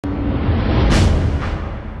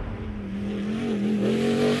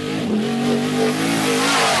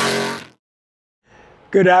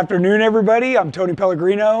Good afternoon, everybody. I'm Tony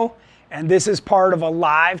Pellegrino, and this is part of a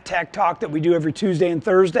live tech talk that we do every Tuesday and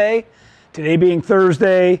Thursday. Today being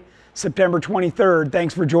Thursday, September 23rd.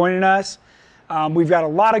 Thanks for joining us. We've got a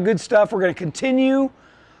lot of good stuff. We're going to continue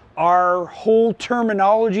our whole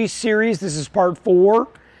terminology series. This is part 4,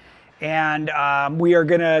 and we are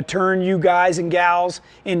going to turn you guys and gals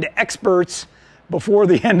into experts before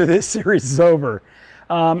the end of this series is over.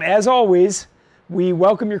 As always, we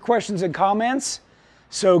welcome your questions and comments.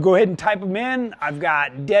 So go ahead and type them in. I've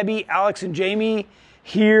got Debbie, Alex, and Jamie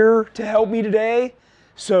here to help me today.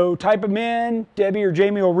 So type them in. Debbie or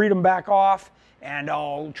Jamie will read them back off, and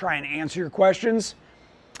I'll try and answer your questions.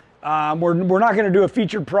 We're not going to do a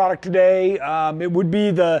featured product today. It would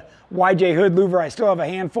be the YJ Hood louver. I still have a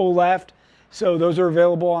handful left. So those are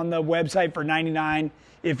available on the website for $99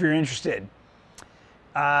 if you're interested.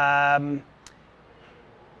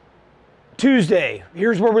 Tuesday,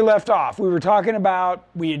 here's where we left off. We were talking about,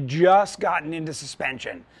 we had just gotten into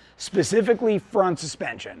suspension, specifically front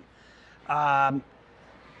suspension. What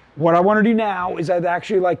I want to do now is I'd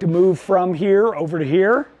actually like to move from here over to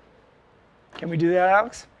here. Can we do that,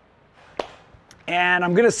 Alex? And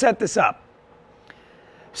I'm going to set this up.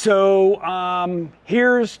 So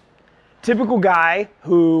here's typical guy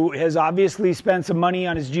who has obviously spent some money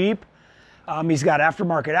on his Jeep. He's got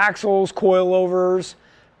aftermarket axles, coilovers.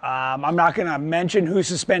 I'm not going to mention whose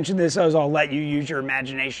suspension this is. I'll let you use your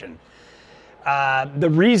imagination. The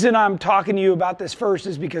reason I'm talking to you about this first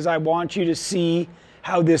is because I want you to see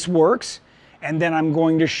how this works, and then I'm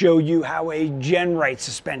going to show you how a GenRight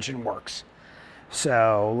suspension works.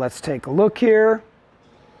 So let's take a look here.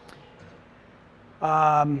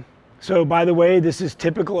 So by the way, this is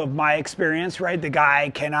typical of my experience, right? The guy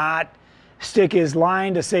cannot stick his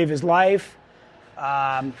line to save his life.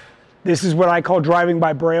 This is what I call driving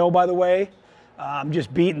by braille, by the way.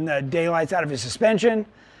 Just beating the daylights out of his suspension.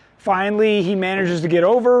 Finally, he manages to get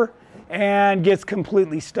over and gets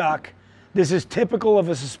completely stuck. This is typical of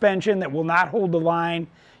a suspension that will not hold the line.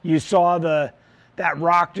 You saw that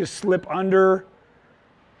rock just slip under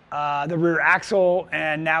the rear axle,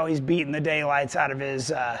 and now he's beating the daylights out of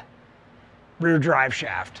his rear drive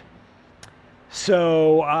shaft.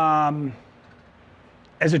 So,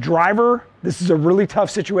 as a driver, this is a really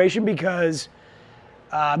tough situation because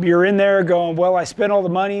you're in there going, well, I spent all the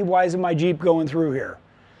money. Why isn't my Jeep going through here?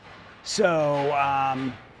 So,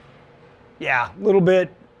 yeah, a little bit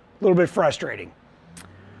frustrating.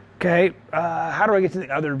 Okay, how do I get to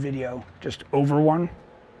the other video? Just over one?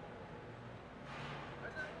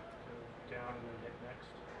 Down and then hit next.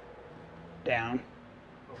 Down.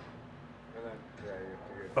 And then, yeah, you have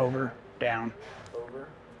to get Over, down. over.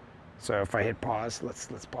 So if I hit pause, let's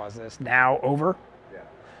pause this. Now over. Yeah.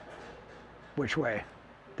 Which way?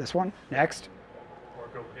 This one? Next? Or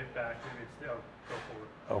go hit back. Maybe it's go forward.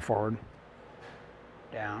 Oh, forward.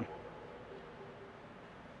 Down.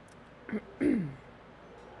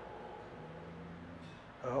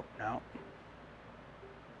 Oh, no.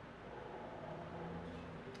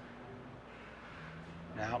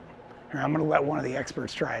 No. Here, I'm going to let one of the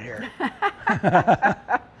experts try it here.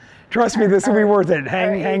 Trust me, this will be worth it.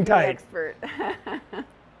 Hang tight. Expert.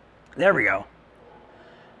 There we go.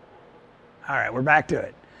 All right, we're back to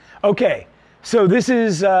it. Okay, so this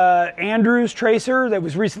is Andrew's Tracer that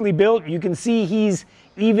was recently built. You can see he's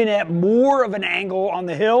even at more of an angle on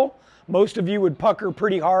the hill. Most of you would pucker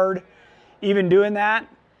pretty hard even doing that.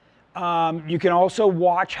 You can also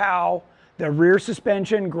watch how the rear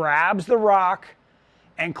suspension grabs the rock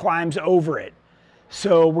and climbs over it.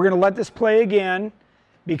 So we're going to let this play again,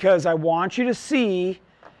 because I want you to see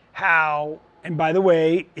how, and by the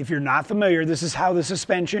way, if you're not familiar, this is how the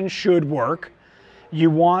suspension should work.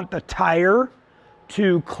 You want the tire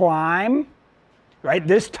to climb, right?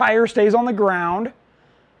 This tire stays on the ground.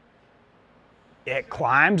 It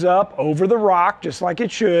climbs up over the rock just like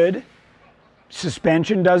it should.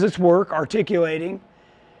 Suspension does its work, articulating,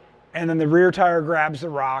 and then the rear tire grabs the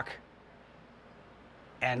rock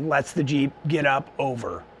and lets the Jeep get up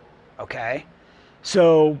over, okay?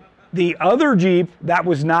 So the other Jeep, that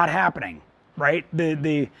was not happening, right?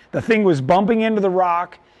 The thing was bumping into the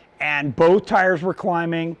rock and both tires were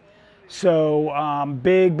climbing. So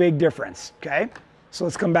big difference, okay? So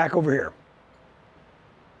let's come back over here.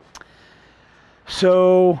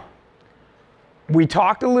 So we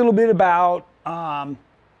talked a little bit about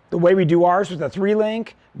the way we do ours with a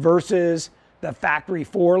 3-link versus the factory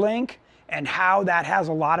 4-link and how that has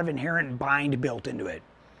a lot of inherent bind built into it.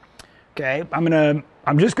 Okay,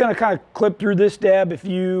 I'm just gonna kind of clip through this, Deb. If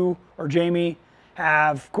you or Jamie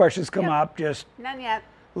have questions come up, just None yet.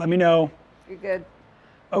 let me know. You're good.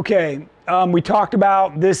 Okay, we talked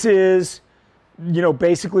about this is you know,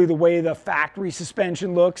 basically the way the factory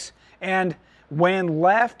suspension looks. And when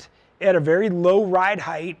left at a very low ride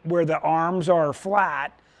height where the arms are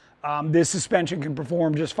flat, this suspension can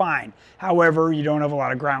perform just fine. However, you don't have a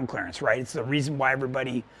lot of ground clearance, right? It's the reason why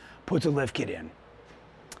everybody puts a lift kit in.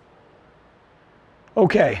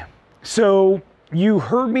 Okay, so you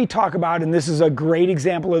heard me talk about, and this is a great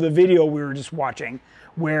example of the video we were just watching,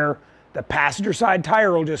 where the passenger side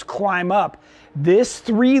tire will just climb up. This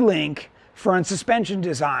 3-link front suspension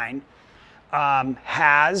design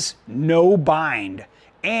has no bind.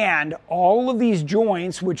 And all of these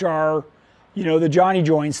joints, which are, you know, the Johnny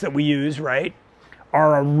joints that we use, right,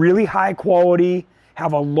 are a really high quality,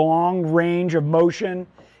 have a long range of motion,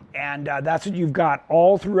 and that's what you've got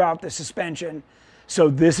all throughout the suspension. So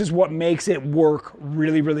this is what makes it work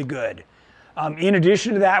really, really good. In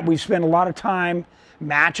addition to that, we've spent a lot of time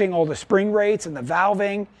matching all the spring rates and the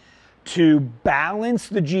valving to balance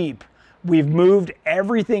the Jeep. We've moved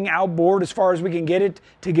everything outboard as far as we can get it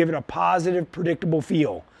to give it a positive, predictable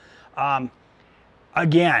feel.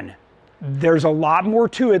 Again, there's a lot more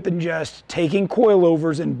to it than just taking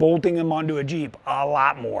coilovers and bolting them onto a Jeep. A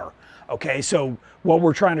lot more. Okay, so what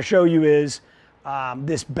we're trying to show you is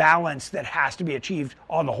this balance that has to be achieved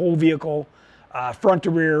on the whole vehicle, front to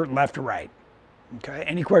rear, left to right. Okay,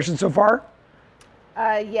 any questions so far?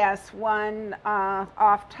 Yes, one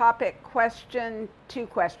off-topic question, 2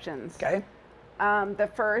 questions. Okay. The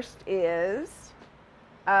first is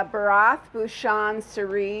Barath Bhushan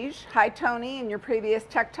Sirij. Hi, Tony. In your previous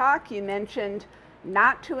Tech Talk, you mentioned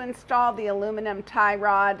not to install the aluminum tie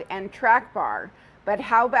rod and track bar, but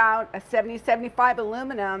how about a 7075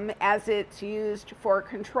 aluminum as it's used for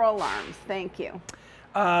control arms? Thank you.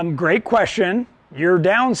 Great question. Your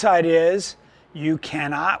downside is you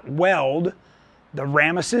cannot weld the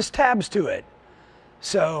ram assist tabs to it.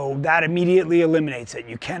 So that immediately eliminates it.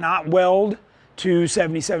 You cannot weld to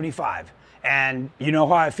 7075. And you know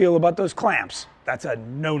how I feel about those clamps. That's a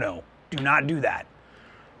no-no. Do not do that.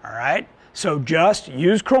 All right? So just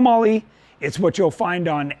use chromoly. It's what you'll find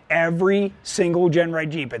on every single GenRight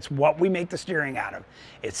Jeep. It's what we make the steering out of.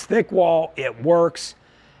 It's thick wall. It works.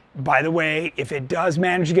 By the way, if it does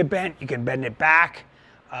manage to get bent, you can bend it back.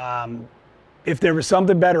 If there was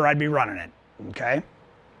something better, I'd be running it. Okay.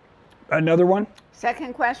 Another one?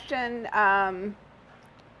 Second question,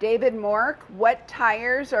 David Mork, what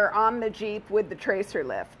tires are on the Jeep with the tracer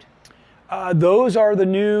lift? Those are the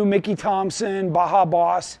new Mickey Thompson Baja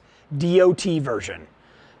Boss DOT version.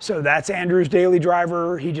 So that's Andrew's daily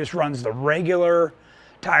driver. He just runs the regular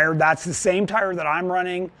tire. That's the same tire that I'm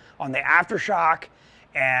running on the aftershock.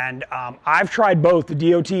 And I've tried both the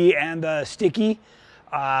DOT and the sticky.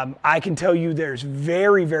 I can tell you there's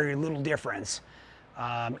very, very little difference.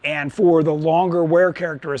 And for the longer wear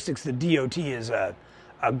characteristics, the DOT is a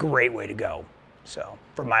great way to go. So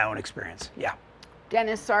from my own experience, yeah.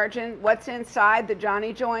 Dennis Sargent, what's inside the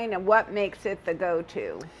Johnny joint and what makes it the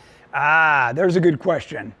go-to? Ah, there's a good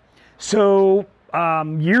question. So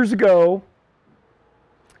years ago,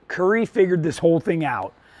 Curry figured this whole thing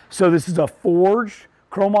out. So this is a forged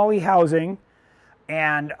chromoly housing,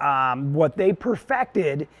 and what they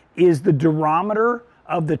perfected is the durometer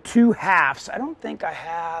of the 2 halves. I don't think I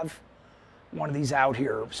have one of these out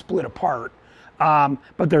here split apart,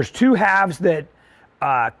 but there's 2 halves that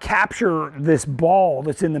capture this ball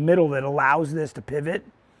that's in the middle that allows this to pivot.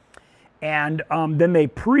 And then they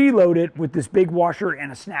preload it with this big washer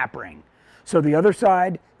and a snap ring. So the other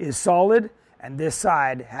side is solid and this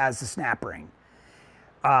side has the snap ring.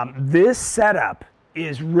 This setup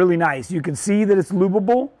is really nice. You can see that it's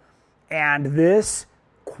lubable, and this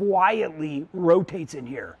quietly rotates in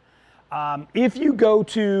here. If you go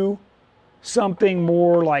to something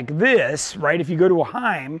more like this, right, if you go to a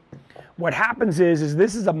Heim, what happens is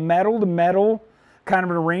this is a metal to metal kind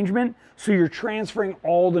of an arrangement, so you're transferring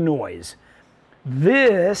all the noise.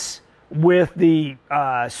 This, with the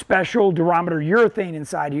special durometer urethane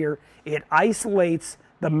inside here, it isolates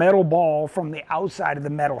the metal ball from the outside of the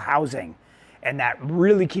metal housing, and that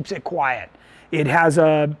really keeps it quiet. It has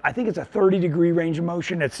a, I think it's a 30-degree range of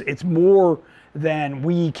motion. It's more than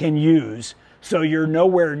we can use, so you're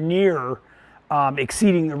nowhere near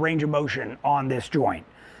exceeding the range of motion on this joint.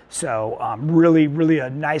 So really, really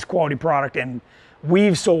a nice quality product, and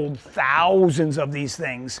we've sold thousands of these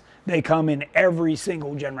things. They come in every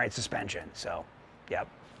single GenRight suspension. So, yep.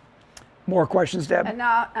 More questions, Deb?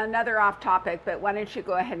 Another off topic, but why don't you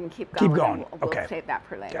go ahead and keep going? Keep going. We'll Okay. save that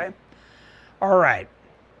for later. Okay. All right.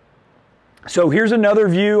 So here's another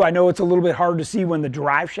view. I know it's a little bit hard to see when the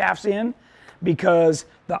drive shaft's in, because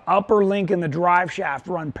the upper link and the drive shaft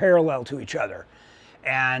run parallel to each other.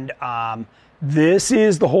 And This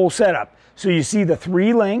is the whole setup. So you see the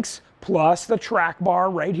 3 links plus the track bar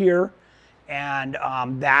right here, and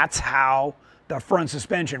that's how the front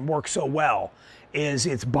suspension works so well. Is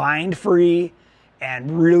it's bind free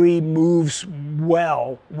and really moves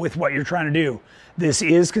well with what you're trying to do. This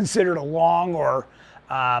is considered a long or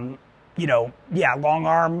long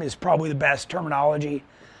arm is probably the best terminology.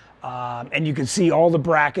 And you can see all the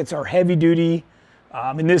brackets are heavy duty.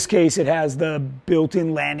 In this case, it has the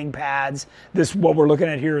built-in landing pads. This, what we're looking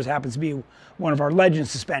at here, happens to be one of our Legend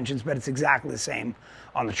suspensions, but it's exactly the same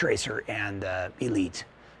on the Tracer and the Elite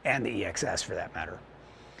and the EXS for that matter.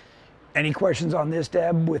 Any questions on this,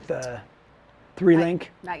 Deb, with the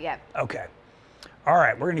 3-link? Not yet. Okay. All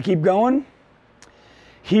right, we're going to keep going.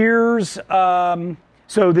 Here's,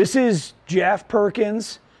 so this is Jeff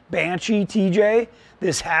Perkins' Banshee TJ.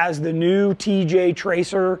 This has the new TJ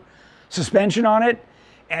Tracer suspension on it,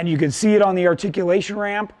 and you can see it on the articulation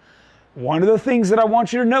ramp. One of the things that I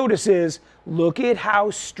want you to notice is, look at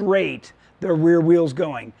how straight the rear wheel's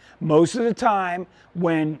going. Most of the time,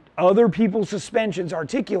 when other people's suspensions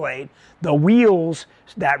articulate, the wheels,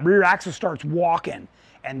 that rear axle starts walking,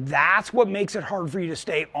 and that's what makes it hard for you to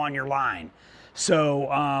stay on your line. So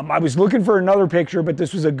I was looking for another picture, but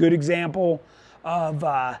this was a good example of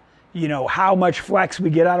how much flex we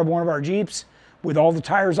get out of one of our Jeeps with all the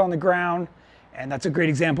tires on the ground, and that's a great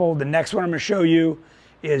example. The next one I'm going to show you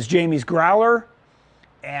is Jamie's Growler,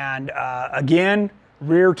 and again,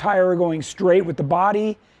 rear tire going straight with the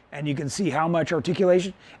body, and you can see how much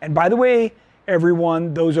articulation. And by the way,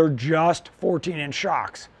 everyone, those are just 14-inch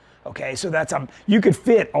shocks. Okay, so that's you could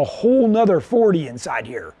fit a whole nother 40 inside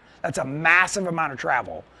here. That's a massive amount of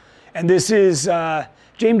travel. And this is,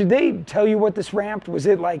 James, did they tell you what this ramped? Was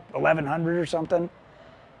it like 1,100 or something?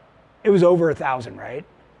 It was over 1,000, right?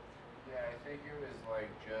 Yeah, I think it was like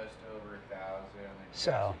just over 1,000.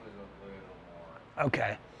 So, it was a little more.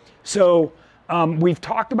 Okay. So we've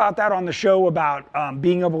talked about that on the show about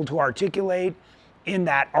being able to articulate in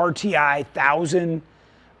that RTI 1000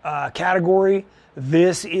 category.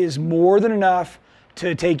 This is more than enough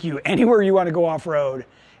to take you anywhere you want to go off-road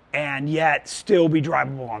and yet still be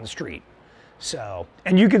drivable on the street. So,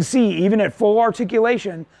 and you can see even at full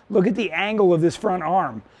articulation, look at the angle of this front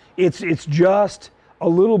arm. It's just a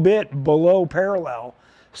little bit below parallel.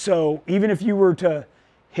 So even if you were to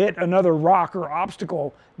hit another rock or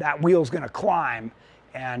obstacle, that wheel's going to climb,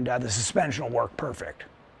 and the suspension will work perfect.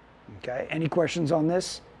 Okay, any questions on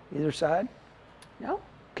this, either side? No.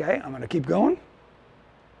 Okay, I'm going to keep going.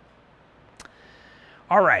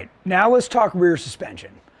 All right, now let's talk rear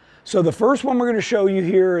suspension. So the first one we're going to show you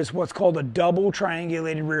here is what's called a double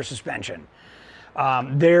triangulated rear suspension.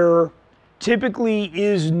 There typically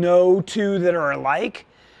is no two that are alike.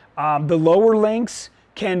 The lower links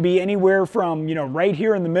can be anywhere from right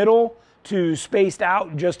here in the middle to spaced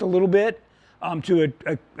out just a little bit to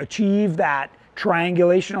achieve that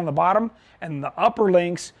triangulation on the bottom. And the upper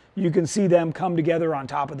links, you can see them come together on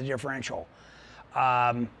top of the differential.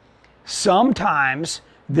 Sometimes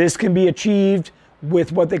this can be achieved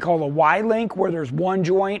with what they call a Y-link, where there's one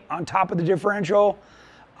joint on top of the differential.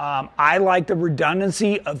 I like the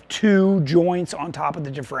redundancy of 2 joints on top of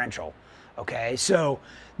the differential. Okay, so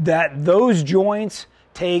that those joints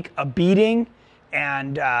take a beating,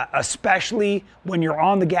 and especially when you're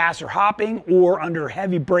on the gas or hopping or under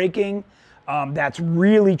heavy braking, that's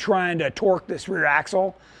really trying to torque this rear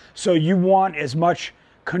axle. So you want as much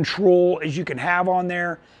control as you can have on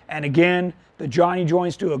there. And again, the Johnny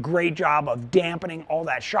joints do a great job of dampening all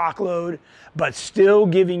that shock load, but still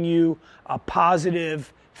giving you a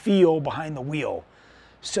positive feel behind the wheel.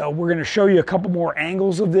 So we're going to show you a couple more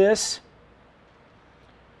angles of this.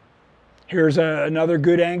 Here's another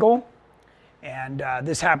good angle. And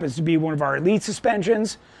this happens to be one of our Elite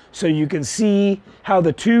suspensions. So you can see how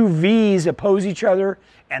the 2 V's oppose each other,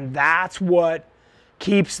 and that's what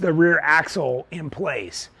keeps the rear axle in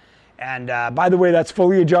place. And by the way, that's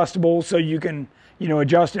fully adjustable, so you can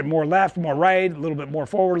adjust it more left, more right, a little bit more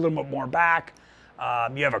forward, a little bit more back.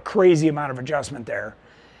 You have a crazy amount of adjustment there.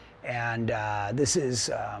 And this is,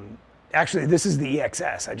 actually this is the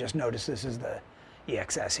EXS. I just noticed this is the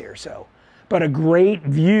EXS here. So, but a great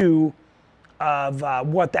view of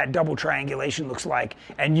what that double triangulation looks like.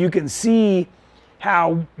 And you can see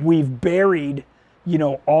how we've buried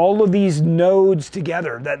all of these nodes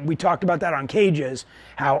together. That we talked about that on cages,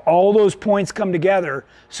 how all those points come together,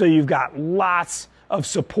 so you've got lots of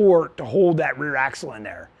support to hold that rear axle in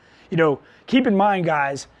there. Keep in mind,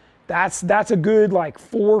 guys, that's a good like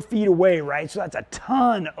 4 feet away, right? So that's a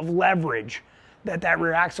ton of leverage that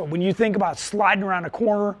rear axle, when you think about sliding around a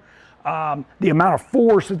corner, the amount of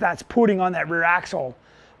force that's putting on that rear axle,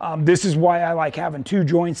 This is why I like having 2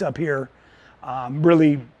 joints up here.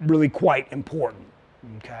 Really, really quite important.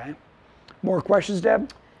 Okay. More questions,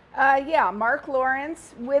 Deb? Yeah, Mark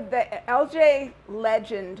Lawrence, with the LJ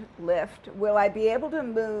Legend lift, will I be able to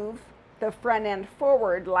move the front end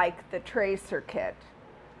forward like the Tracer kit?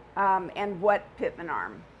 And what pitman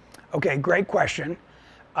arm? Okay, great question.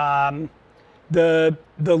 The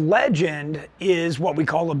Legend is what we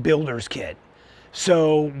call a builder's kit.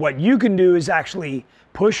 So what you can do is actually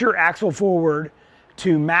push your axle forward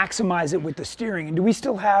to maximize it with the steering. And do we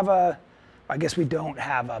still have I guess we don't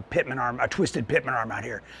have a pitman arm, a twisted pitman arm out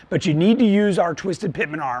here. But you need to use our twisted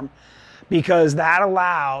pitman arm because that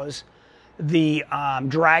allows the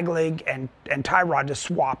drag leg and tie rod to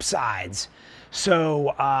swap sides. So,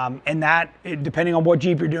 and that, depending on what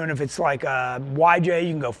Jeep you're doing, if it's like a YJ, you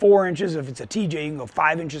can go 4 inches. If it's a TJ, you can go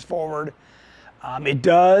 5 inches forward. It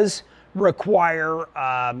does require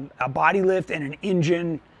a body lift and an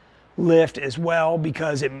engine lift as well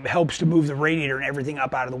because it helps to move the radiator and everything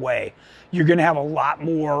up out of the way. You're going to have a lot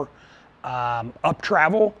more up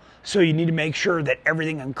travel, so you need to make sure that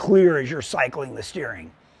everything is clear as you're cycling the steering.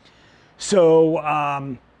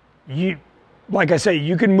 So like I say,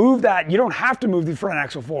 you can move that. You don't have to move the front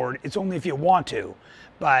axle forward. It's only if you want to.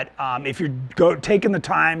 But if you're taking the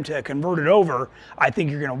time to convert it over, I think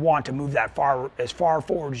you're going to want to move that as far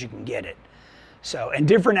forward as you can get it. So, and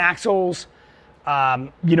different axles,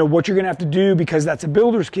 you know, what you're going to have to do, because that's a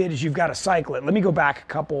builder's kit, is you've got to cycle it. Let me go back a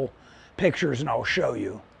couple pictures and I'll show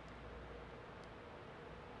you.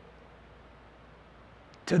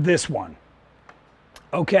 To this one.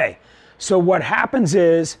 Okay, so what happens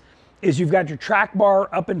is you've got your track bar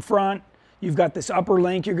up in front, you've got this upper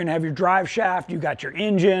link, you're going to have your drive shaft, you've got your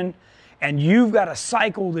engine, and you've got to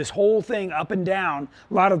cycle this whole thing up and down.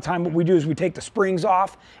 A lot of the time what we do is we take the springs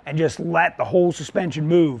off and just let the whole suspension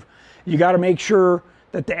move. You got to make sure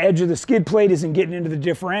that the edge of the skid plate isn't getting into the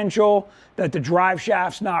differential, that the drive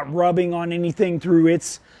shaft's not rubbing on anything through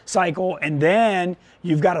its cycle, and then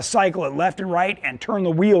you've got to cycle it left and right and turn the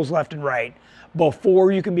wheels left and right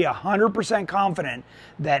before you can be 100% confident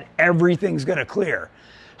that everything's going to clear.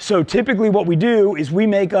 So typically what we do is we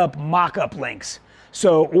make up mock-up links.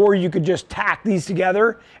 So, or you could just tack these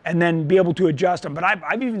together and then be able to adjust them. But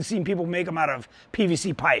I've even seen people make them out of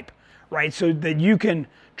PVC pipe, right? So that you can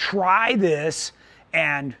try this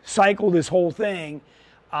and cycle this whole thing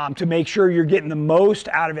to make sure you're getting the most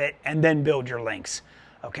out of it and then build your links,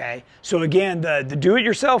 okay? So again, the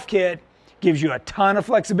do-it-yourself kit gives you a ton of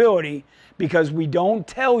flexibility because we don't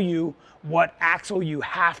tell you what axle you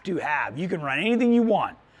have to have. You can run anything you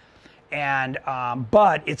want, and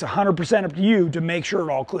but it's 100% up to you to make sure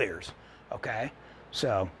it all clears, okay?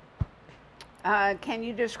 So. Can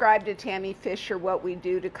you describe to Tammy Fisher what we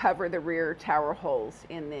do to cover the rear tower holes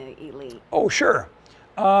in the Elite? Oh, sure.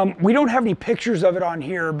 We don't have any pictures of it on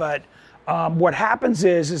here, but what happens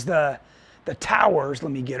is the towers,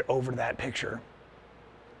 let me get over to that picture.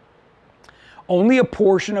 Only a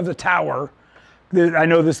portion of the tower, I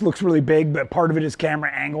know this looks really big, but part of it is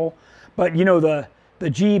camera angle, but you know the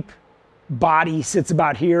Jeep body sits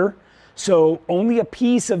about here, so only a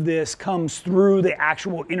piece of this comes through the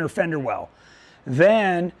actual inner fender well.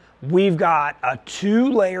 Then we've got a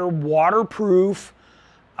 2-layer waterproof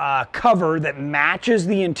cover that matches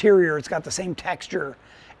the interior. It's got the same texture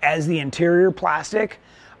as the interior plastic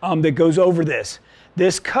that goes over this.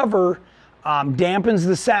 This cover dampens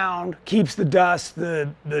the sound, keeps the dust,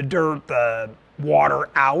 the dirt, the water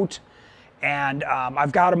out. And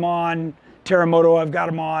I've got them on Terremoto, I've got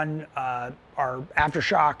them on our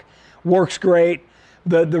Aftershock. Works great.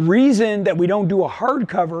 The reason that we don't do a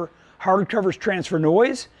hardcovers transfer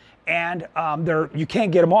noise, and you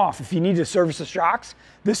can't get them off. If you need to service the shocks,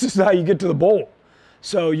 this is how you get to the bolt.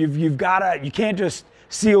 So you can't just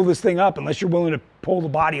seal this thing up unless you're willing to pull the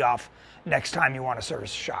body off next time you want to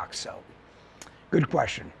service the shocks. So, good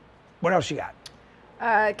question. What else you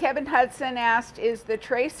got? Kevin Hudson asked, is the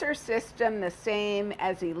Tracer system the same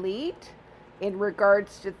as Elite in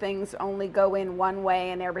regards to things only go in one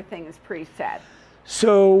way and everything is preset?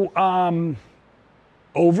 So,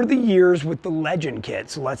 over the years with the Legend kit,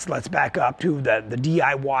 so let's back up to the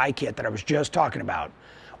DIY kit that I was just talking about,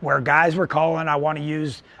 where guys were calling, I want to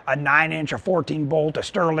use a 9-inch, a 14 bolt, a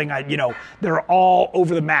Sterling, you know, they're all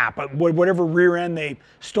over the map, whatever rear end they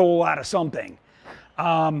stole out of something.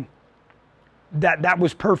 That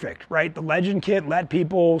was perfect, right? The Legend kit let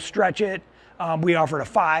people stretch it. We offered a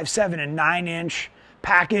 5, 7, and 9-inch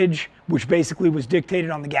package, which basically was dictated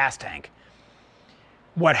on the gas tank.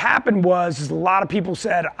 what happened was a lot of people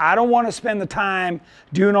said, I don't want to spend the time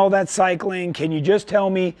doing all that cycling. Can you just tell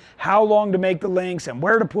me how long to make the links and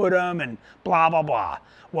where to put them and blah, blah, blah.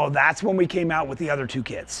 Well, that's when we came out with the other two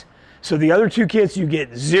kits. So the other two kits, you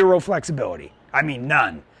get zero flexibility. I mean,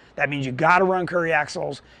 none. That means you got to run Curry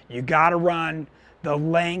axles. You got to run the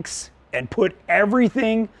lengths and put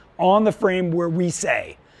everything on the frame where we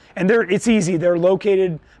say. And it's easy. They're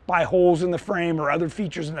located by holes in the frame or other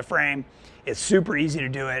features in the frame. It's super easy to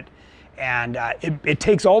do it. And it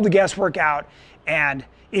takes all the guesswork out. And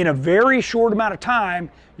in a very short amount of time,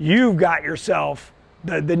 you've got yourself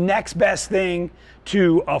the next best thing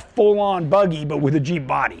to a full-on buggy, but with a Jeep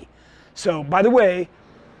body. So, by the way,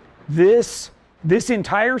 this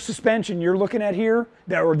entire suspension you're looking at here,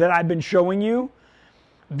 that I've been showing you,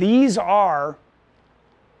 these are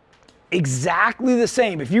exactly the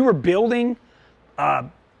same. If you were building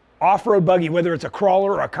off-road buggy, whether it's a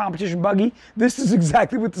crawler or a competition buggy, this is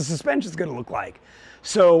exactly what the suspension is going to look like.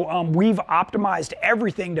 So we've optimized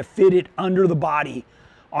everything to fit it under the body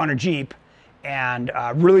on a Jeep, and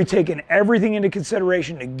really taken everything into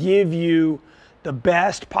consideration to give you the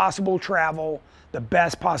best possible travel, the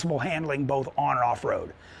best possible handling, both on and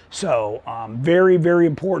off-road. So very, very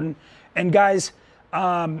important. And guys,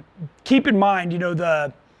 keep in mind, you know,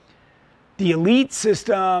 the Elite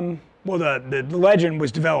system, well, the Legend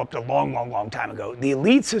was developed a long, long, long time ago. The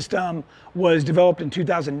Elite system was developed in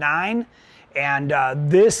 2009, and the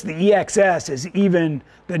EXS is even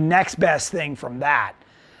the next best thing from that.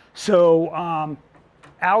 So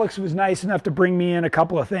Alex was nice enough to bring me in a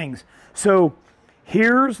couple of things. So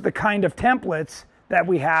here's the kind of templates that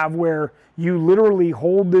we have where you literally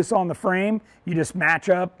hold this on the frame, you just match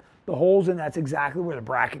up the holes, and that's exactly where the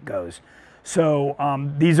bracket goes. So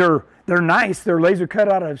they're nice, they're laser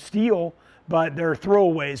cut out of steel, but they're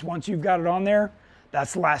throwaways. Once you've got it on there,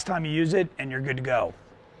 that's the last time you use it, and you're good to go.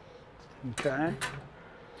 Okay.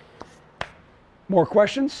 More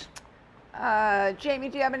questions? Jamie,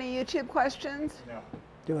 do you have any YouTube questions? No.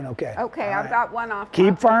 Doing okay. Okay, All I've right. got one off.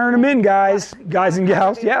 Keep firing them in, guys and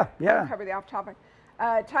gals. Yeah, yeah. Cover the off topic.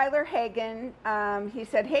 Tyler Hagen, he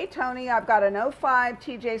said, hey Tony, I've got an 05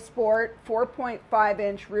 TJ Sport 4.5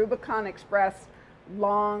 inch Rubicon Express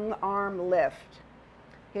long arm lift.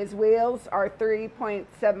 His wheels are 3.75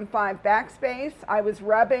 backspace. I was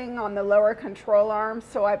rubbing on the lower control arm,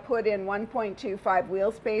 so I put in 1.25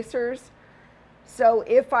 wheel spacers. So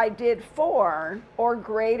if I did 4 or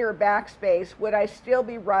greater backspace, would I still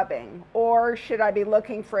be rubbing, or should I be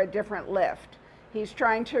looking for a different lift? He's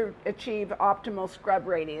trying to achieve optimal scrub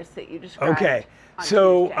radius that you described. Okay, on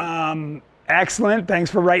so Tuesday. excellent.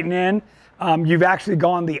 Thanks for writing in. You've actually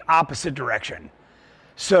gone the opposite direction.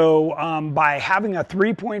 So by having a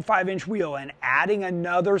 3.5 inch wheel and adding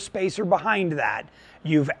another spacer behind that,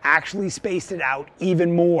 you've actually spaced it out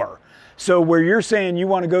even more. So where you're saying you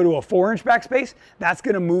want to go to a 4-inch backspace, that's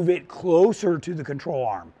going to move it closer to the control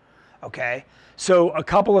arm. Okay, so a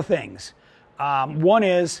couple of things. One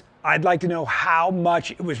is, I'd like to know how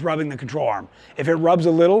much it was rubbing the control arm. If it rubs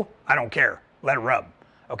a little, I don't care. Let it rub.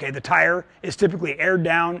 Okay, the tire is typically aired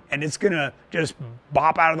down and it's going to just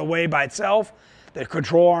bop out of the way by itself. The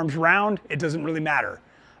control arm's round, it doesn't really matter.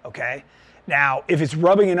 Okay, now if it's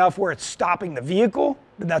rubbing enough where it's stopping the vehicle,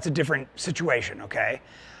 then that's a different situation. Okay,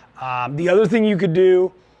 the other thing you could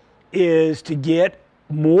do is to get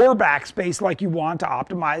more backspace like you want to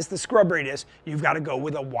optimize the scrub radius, you've got to go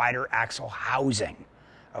with a wider axle housing.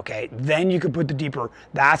 Okay, then you could put the deeper.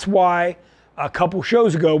 That's why a couple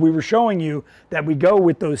shows ago we were showing you that we go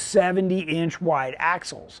with those 70-inch wide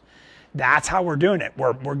axles. That's how we're doing it.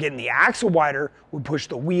 We're getting the axle wider, we push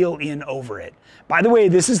the wheel in over it. By the way,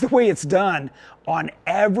 this is the way it's done on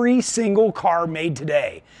every single car made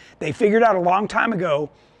today. They figured out a long time ago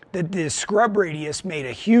that the scrub radius made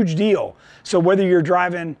a huge deal. So whether you're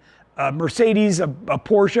driving a Mercedes, a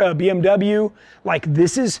Porsche, a BMW, like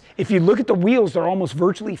this is, if you look at the wheels, they're almost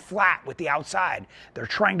virtually flat with the outside. They're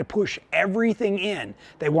trying to push everything in.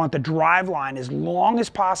 They want the drive line as long as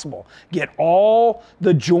possible, get all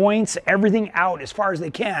the joints, everything out as far as they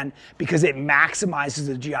can, because it maximizes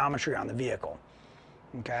the geometry on the vehicle.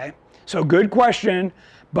 Okay, so good question,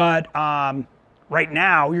 but right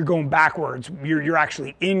now you're going backwards. You're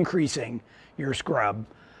actually increasing your scrub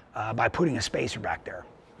by putting a spacer back there.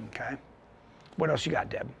 Okay. What else you got,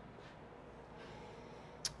 Deb?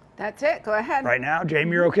 That's it. Go ahead. Right now,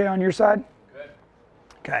 Jamie, you're okay on your side? Good.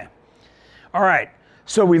 Okay. All right.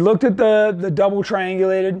 So we looked at the double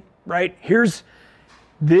triangulated, right?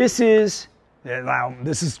 This is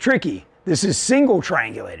tricky. This is single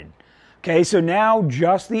triangulated. Okay, so now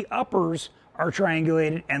just the uppers are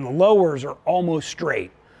triangulated and the lowers are almost straight.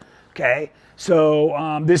 Okay,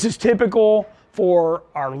 so this is typical for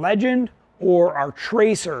our Legend or our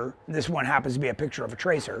Tracer. This one happens to be a picture of a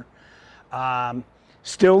Tracer.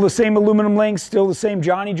 Still the same aluminum links, still the same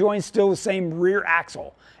Johnny joints, still the same rear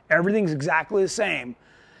axle. Everything's exactly the same.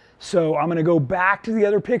 So I'm going to go back to the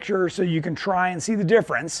other picture so you can try and see the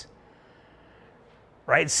difference.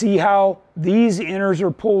 Right? See how these inners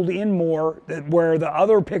are pulled in more, where the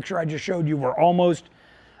other picture I just showed you were almost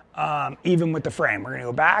even with the frame. We're going to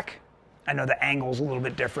go back. I know the angle's a little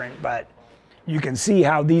bit different, but you can see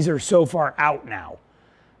how these are so far out now.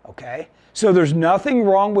 Okay? So there's nothing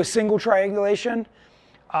wrong with single triangulation.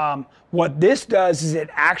 What this does is it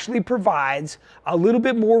actually provides a little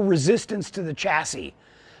bit more resistance to the chassis.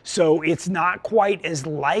 So it's not quite as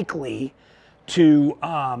likely to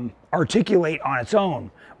articulate on its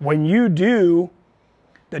own. When you do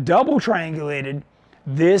the double triangulated,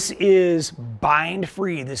 this is bind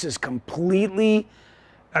free. This is completely,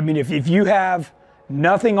 I mean, if you have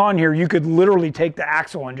nothing on here, you could literally take the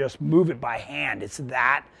axle and just move it by hand. It's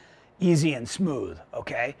that easy and smooth,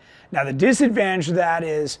 okay? Now the disadvantage of that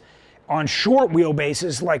is on short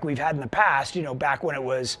wheelbases like we've had in the past, you know, back when it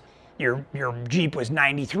was, your Jeep was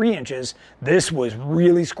 93 inches, this was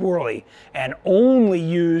really squirrely and only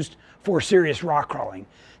used for serious rock crawling.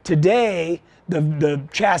 Today, the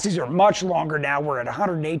chassis are much longer now. We're at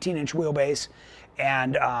 118-inch wheelbase,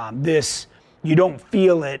 and this, you don't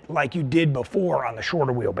feel it like you did before on the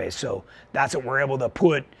shorter wheelbase. So that's what we're able to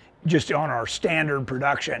put just on our standard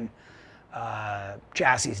production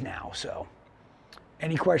chassis now. So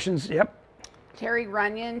any questions? Yep. Terry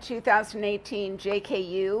Runyon, 2018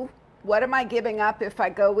 JKU. What am I giving up if I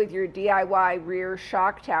go with your DIY rear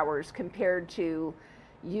shock towers compared to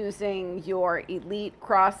using your Elite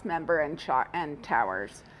cross member and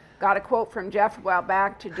towers? Got a quote from Jeff a while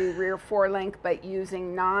back to do rear 4-link, but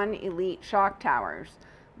using non-Elite shock towers.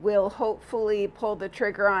 Will hopefully pull the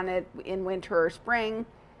trigger on it in winter or spring.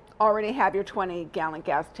 Already have your 20-gallon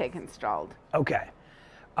gas tank installed. Okay.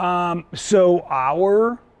 So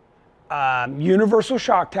our universal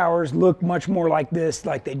shock towers look much more like this,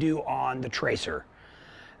 like they do on the Tracer.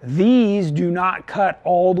 These do not cut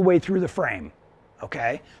all the way through the frame,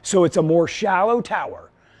 okay? So it's a more shallow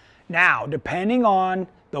tower. Now, depending on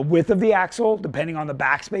the width of the axle, depending on the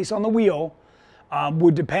backspace on the wheel,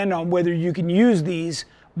 would depend on whether you can use these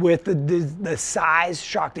with the size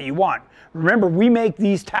shock that you want. Remember, we make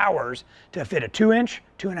these towers to fit a 2-inch,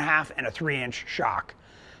 2.5, and a 3-inch shock.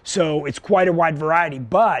 So it's quite a wide variety,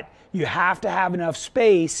 but you have to have enough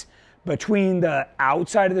space between the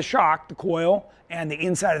outside of the shock, the coil, and the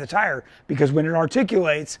inside of the tire, because when it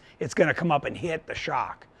articulates, it's going to come up and hit the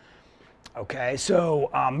shock. Okay, so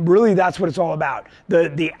really that's what it's all about.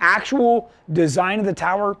 The actual design of the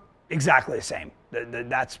tower, exactly the same.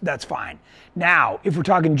 That's fine. Now, if we're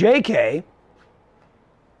talking JK,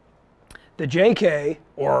 the JK,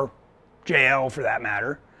 or JL for that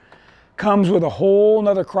matter, comes with a whole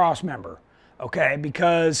nother cross member, okay?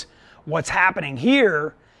 Because what's happening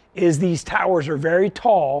here is these towers are very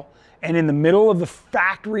tall, and in the middle of the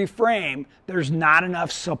factory frame, there's not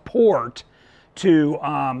enough support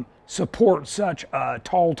to support such a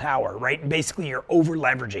tall tower, right? Basically, you're over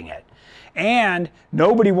leveraging it. And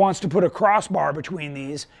nobody wants to put a crossbar between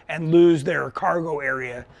these and lose their cargo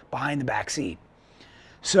area behind the back seat.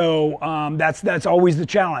 So that's always the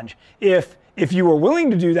challenge. If you were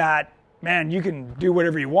willing to do that, man, you can do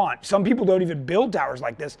whatever you want. Some people don't even build towers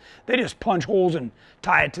like this. They just punch holes and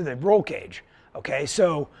tie it to the roll cage. Okay,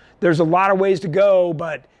 so there's a lot of ways to go,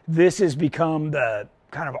 but this has become the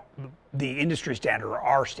kind of the industry standard, or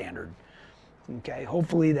our standard. Okay,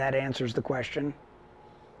 hopefully that answers the question.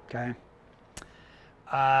 Okay.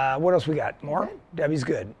 What else we got? More? Good. Debbie's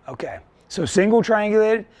good. Okay. So single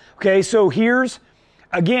triangulated. Okay, so here's,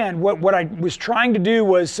 again, what I was trying to do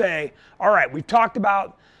was say, all right, we've talked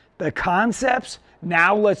about the concepts.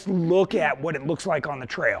 Now let's look at what it looks like on the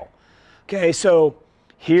trail. Okay, so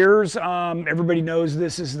here's, everybody knows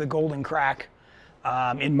this is the Golden Crack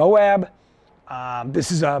in Moab.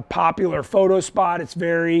 This is a popular photo spot. It's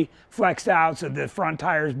very flexed out, so the front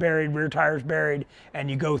tire's buried, rear tire's buried, and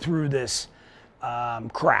you go through this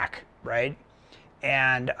crack, right?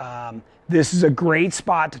 And this is a great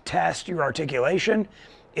spot to test your articulation.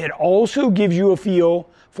 It also gives you a feel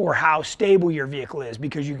for how stable your vehicle is,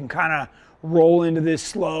 because you can kind of roll into this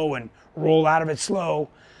slow and roll out of it slow.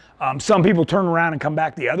 Some people turn around and come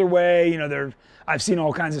back the other way. You know, I've seen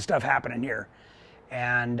all kinds of stuff happening here.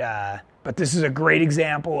 And but this is a great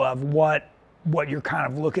example of what you're kind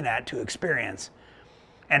of looking at to experience.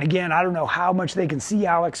 And again, I don't know how much they can see,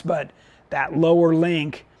 Alex, but that lower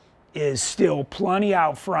link is still plenty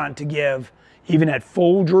out front to give, even at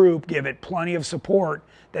full droop, give it plenty of support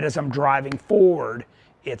that as I'm driving forward,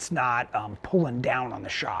 it's not pulling down on the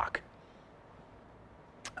shock.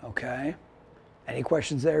 Okay. Any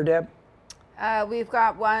questions there, Deb? We've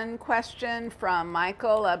got one question from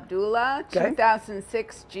Michael Abdullah. Okay.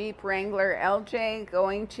 2006 Jeep Wrangler LJ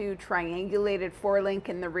going to triangulated 4-link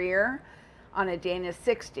in the rear on a Dana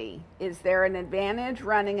 60. Is there an advantage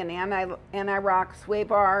running an anti-rock sway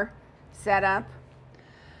bar setup?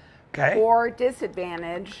 Okay. Or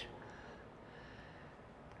disadvantage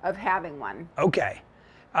of having one? Okay.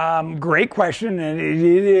 Great question, and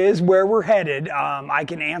it is where we're headed. I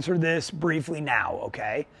can answer this briefly now,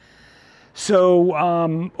 okay?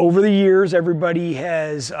 So over the years, everybody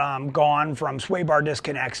has gone from sway bar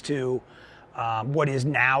disconnects to what is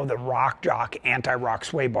now the Rock Jock anti-rock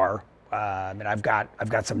sway bar. And I've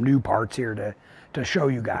got some new parts here to show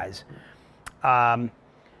you guys.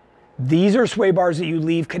 These are sway bars that you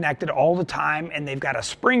leave connected all the time, and they've got a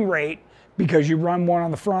spring rate because you run one on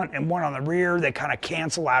the front and one on the rear. They kind of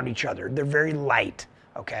cancel out each other. They're very light,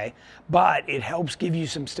 okay? But it helps give you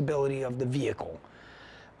some stability of the vehicle.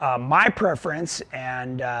 My preference,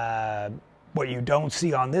 and what you don't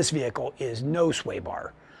see on this vehicle, is no sway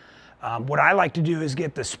bar. What I like to do is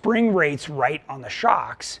get the spring rates right on the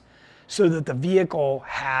shocks so that the vehicle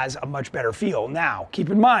has a much better feel. Now, keep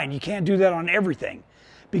in mind, you can't do that on everything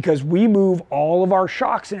because we move all of our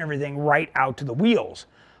shocks and everything right out to the wheels,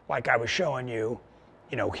 like I was showing you,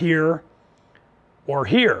 here or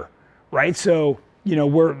here, right? So,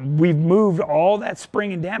 we've moved all that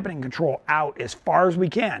spring and dampening control out as far as we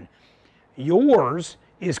can. Yours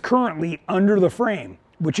is currently under the frame,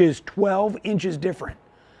 which is 12 inches different.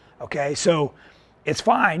 Okay, so it's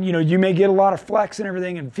fine. You may get a lot of flex and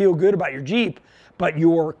everything and feel good about your Jeep, but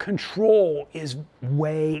your control is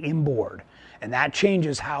way inboard, and that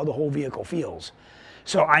changes how the whole vehicle feels.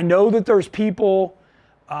 So I know that there's people,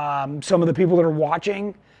 some of the people that are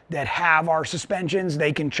watching that have our suspensions,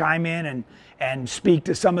 they can chime in and speak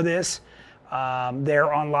to some of this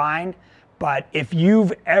there online. But if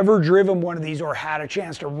you've ever driven one of these or had a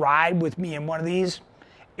chance to ride with me in one of these,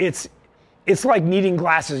 it's like needing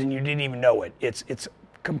glasses and you didn't even know it. It's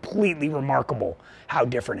completely remarkable how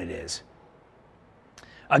different it is.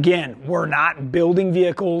 Again, we're not building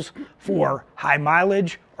vehicles for high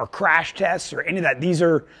mileage or crash tests or any of that. These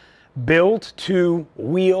are built to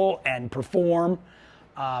wheel and perform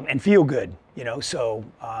and feel good, so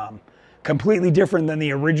completely different than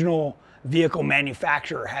the original vehicle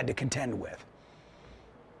manufacturer had to contend with.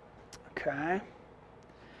 Okay.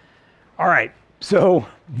 All right, so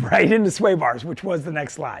right into sway bars, which was the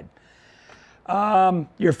next slide.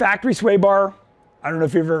 Your factory sway bar, I don't know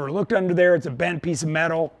if you've ever looked under there, it's a bent piece of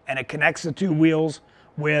metal and it connects the two wheels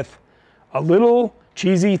with a little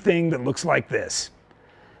cheesy thing that looks like this.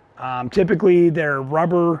 Typically they're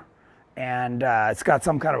rubber and it's got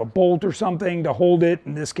some kind of a bolt or something to hold it.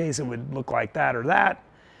 In this case, it would look like that or that.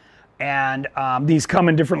 And these come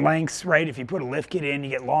in different lengths, right? If you put a lift kit in,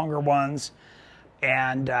 you get longer ones.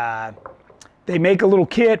 And they make a little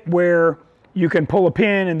kit where you can pull a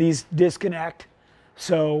pin and these disconnect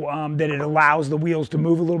so that it allows the wheels to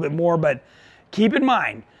move a little bit more. But keep in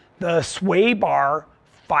mind, the sway bar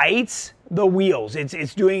fights the wheels.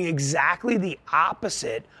 It's doing exactly the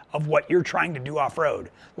opposite of what you're trying to do off-road.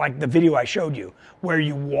 Like the video I showed you, where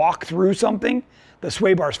you walk through something, the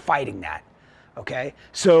sway bar's fighting that, okay?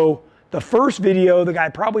 So the first video, the guy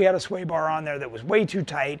probably had a sway bar on there that was way too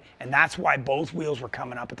tight, and that's why both wheels were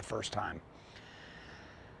coming up at the first time.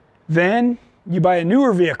 Then you buy a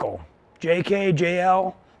newer vehicle, JK,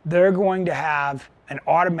 JL, they're going to have an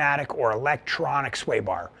automatic or electronic sway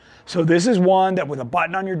bar. So this is one that with a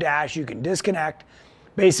button on your dash, you can disconnect.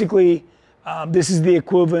 Basically, this is the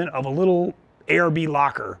equivalent of a little ARB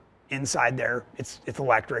locker inside there. It's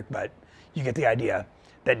electric, but you get the idea.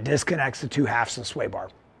 That disconnects the two halves of the sway bar.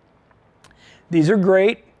 These are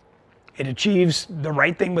great. It achieves the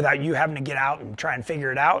right thing without you having to get out and try and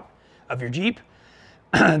figure it out of your Jeep.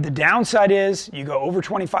 The downside is you go over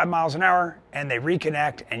 25 miles an hour and they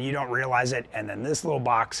reconnect and you don't realize it, and then this little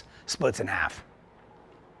box splits in half.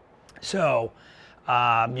 So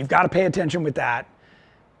you've got to pay attention with that.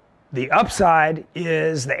 The upside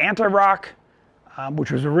is the anti-rock,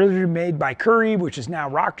 which was originally made by Curry, which is now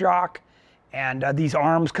Rock Jock. And these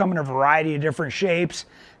arms come in a variety of different shapes.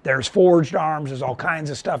 There's forged arms, there's all kinds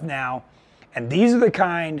of stuff now. And these are the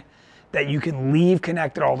kind that you can leave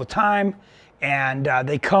connected all the time. And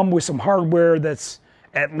they come with some hardware that's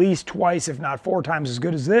at least twice, if not 4 times as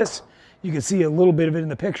good as this. You can see a little bit of it in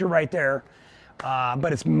the picture right there,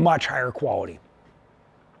 but it's much higher quality.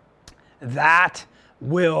 That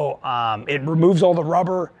will, it removes all the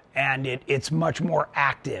rubber and it's much more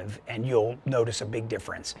active, and you'll notice a big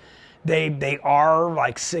difference. They are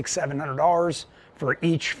like $600-700 for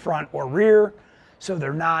each front or rear, so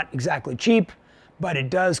they're not exactly cheap, but it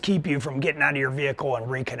does keep you from getting out of your vehicle and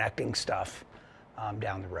reconnecting stuff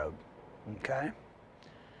down the road. Okay.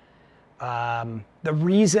 The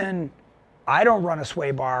reason I don't run a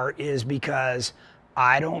sway bar is because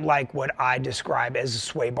I don't like what I describe as a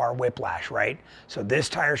sway bar whiplash, right? So this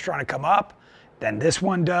tire's trying to come up, then this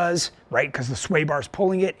one does, right? Because the sway bar's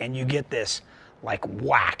pulling it, and you get this like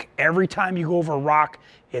whack. Every time you go over a rock,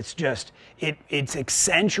 it's just, it's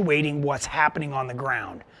accentuating what's happening on the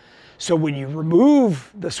ground. So when you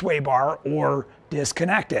remove the sway bar or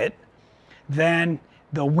disconnect it, then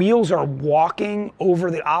the wheels are walking over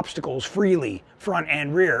the obstacles freely, front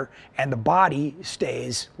and rear, and the body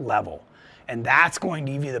stays level. And that's going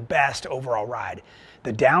to give you the best overall ride.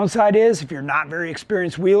 The downside is, if you're not very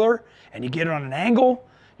experienced wheeler and you get it on an angle,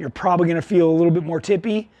 you're probably gonna feel a little bit more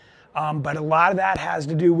tippy, but a lot of that has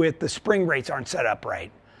to do with the spring rates aren't set up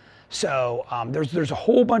right. So there's a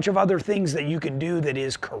whole bunch of other things that you can do that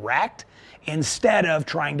is correct instead of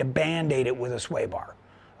trying to band-aid it with a sway bar,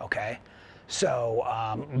 okay?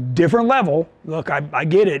 So different level, look, I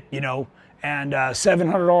get it, you know, and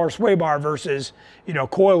 $700 sway bar versus, you know,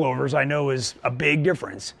 coilovers I know is a big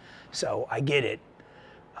difference. So I get it.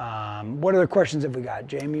 What other questions have we got,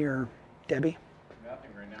 Jamie or Debbie? Nothing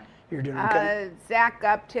right now. You're doing okay? Zach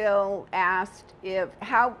Guptill asked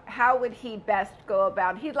how would he best go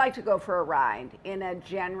about, he'd like to go for a ride in a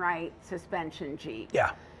GenRight suspension Jeep.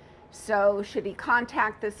 Yeah. So should he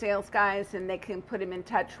contact the sales guys and they can put him in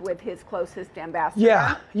touch with his closest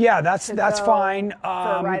ambassador? Yeah, that's fine. For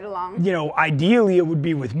a ride along? You know, ideally it would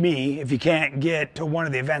be with me if you can't get to one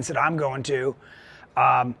of the events that I'm going to.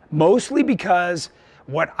 Mostly because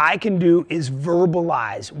what I can do is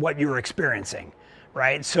verbalize what you're experiencing,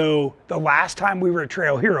 right? So the last time we were at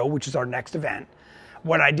Trail Hero, which is our next event,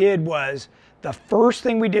 what I did was the first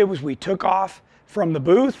thing we did was we took off from the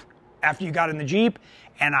booth after you got in the Jeep,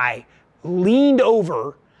 and I leaned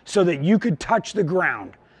over so that you could touch the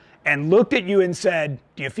ground and looked at you and said,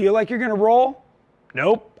 do you feel like you're gonna roll?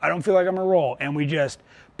 Nope, I don't feel like I'm gonna roll. And we just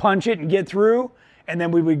punch it and get through, and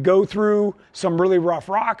then we would go through some really rough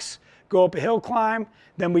rocks, go up a hill climb,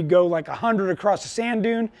 then we'd go like 100 across a sand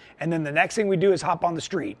dune, and then the next thing we do is hop on the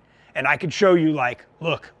street. And I could show you like,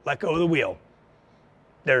 look, let go of the wheel.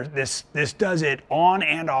 This does it on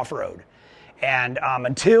and off road. And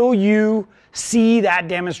until you see that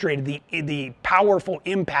demonstrated, the powerful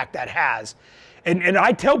impact that has, and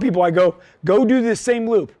I tell people, I go do this same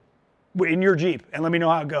loop in your Jeep and let me know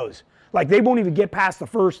how it goes. Like they won't even get past the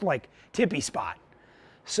first like tippy spot.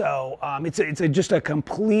 So it's just a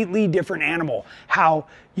completely different animal. How,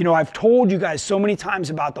 you know, I've told you guys so many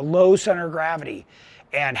times about the low center of gravity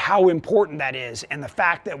and how important that is, and the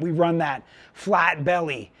fact that we run that flat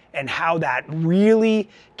belly and how that really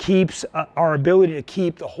keeps our ability to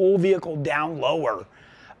keep the whole vehicle down lower,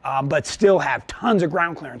 but still have tons of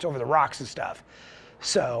ground clearance over the rocks and stuff.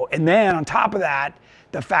 So, and then on top of that,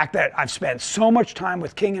 the fact that I've spent so much time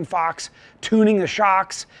with King and Fox tuning the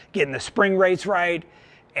shocks, getting the spring rates right,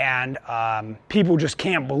 and people just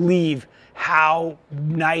can't believe how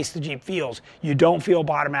nice the Jeep feels. You don't feel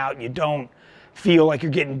bottom out, you don't feel like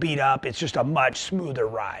you're getting beat up. It's just a much smoother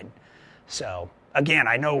ride. So again,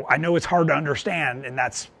 I know it's hard to understand, and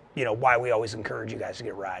that's, you know, why we always encourage you guys to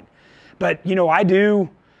get a ride. But, you know, I do,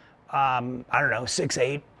 I don't know, 6,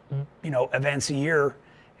 8, you know, events a year,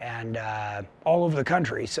 and all over the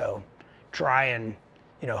country. So try and,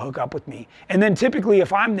 you know, hook up with me. And then typically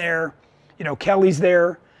if I'm there, you know, Kelly's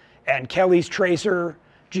there, and Kelly's Tracer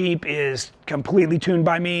Jeep is completely tuned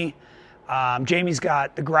by me. Jamie's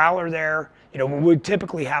got the Growler there. You know, we would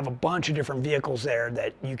typically have a bunch of different vehicles there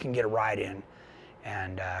that you can get a ride in,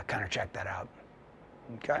 and kind of check that out.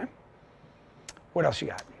 Okay. What else you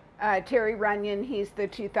got? Terry Runyon, he's the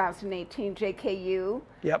 2018 JKU.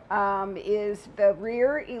 Yep. Is the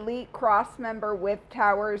rear Elite cross member with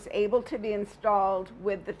towers able to be installed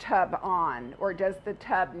with the tub on, or does the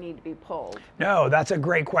tub need to be pulled? No, that's a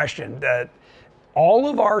great question. All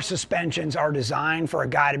of our suspensions are designed for a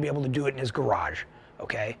guy to be able to do it in his garage,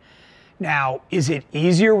 okay? Now, is it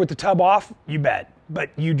easier with the tub off? You bet,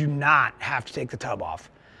 but you do not have to take the tub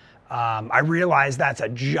off. I realize that's a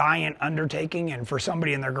giant undertaking, and for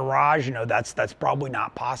somebody in their garage, you know, that's probably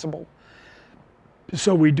not possible.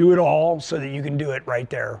 So we do it all so that you can do it right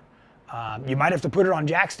there. You might have to put it on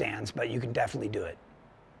jack stands, but you can definitely do it.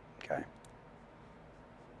 Okay.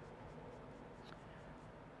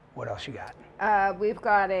 What else you got? We've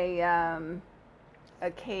got a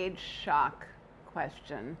cage shock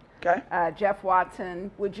question. Okay. Jeff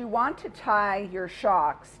Watson, would you want to tie your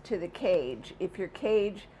shocks to the cage if your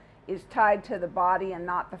cage is tied to the body and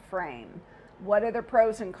not the frame? What are the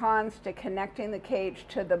pros and cons to connecting the cage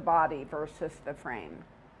to the body versus the frame?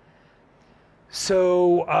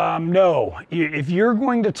 So, no. If you're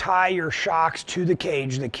going to tie your shocks to the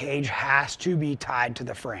cage has to be tied to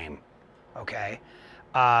the frame, okay?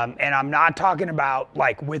 And I'm not talking about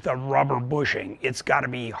like with a rubber bushing. It's got to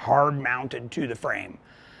be hard mounted to the frame.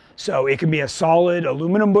 So it can be a solid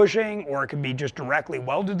aluminum bushing, or it can be just directly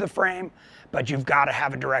welded to the frame, but you've got to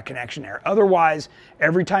have a direct connection there. Otherwise,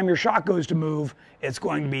 every time your shock goes to move, it's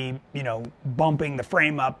going to be, you know, bumping the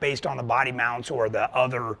frame up based on the body mounts or the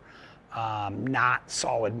other not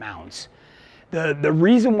solid mounts. The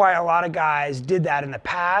reason why a lot of guys did that in the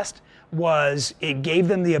past was it gave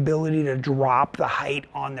them the ability to drop the height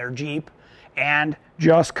on their Jeep and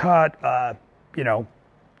just cut you know,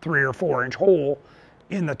 3 or 4 inch hole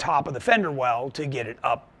in the top of the fender well to get it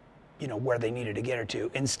up, you know, where they needed to get it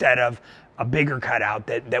to, instead of a bigger cutout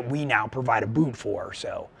that we now provide a boot for.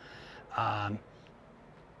 So,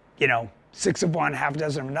 you know, 6 of one, half a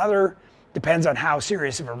dozen of another. Depends on how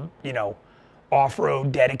serious of a, you know,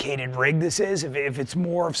 off-road dedicated rig this is. If it's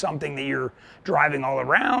more of something that you're driving all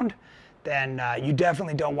around, then you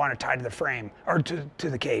definitely don't want it tied to the frame, or to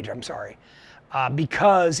the cage, I'm sorry,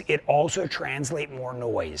 because it also translates more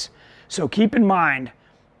noise. So keep in mind,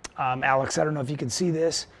 Alex, I don't know if you can see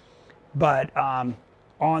this, but on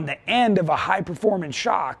the end of a high-performance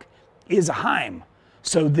shock is a Heim.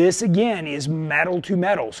 So this, again, is metal to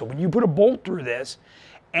metal. So when you put a bolt through this,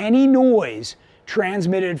 any noise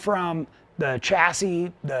transmitted from the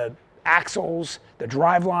chassis, the axles, the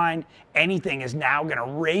driveline, anything is now going to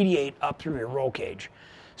radiate up through your roll cage.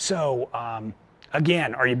 So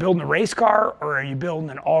again, are you building a race car or are you building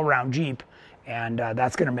an all-around Jeep? And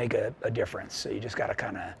that's going to make a difference. So you just got to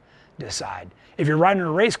kind of decide. If you're riding a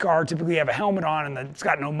race car, typically you have a helmet on and it's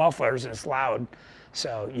got no mufflers and it's loud.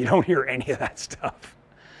 So you don't hear any of that stuff.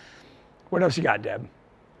 What else you got, Deb?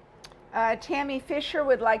 Tammy Fisher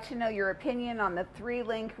would like to know your opinion on the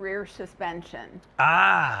 3-link rear suspension.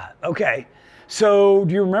 Ah, okay. So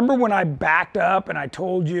do you remember when I backed up and I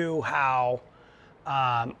told you how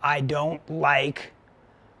I don't like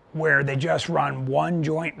where they just run one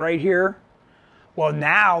joint right here? Well,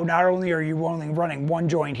 now not only are you only running one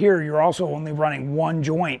joint here, you're also only running one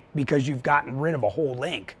joint because you've gotten rid of a whole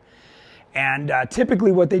link. And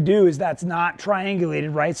typically what they do is that's not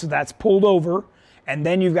triangulated, right? So that's pulled over, and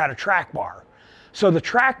then you've got a track bar. So the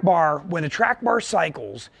track bar, when the track bar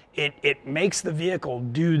cycles, it makes the vehicle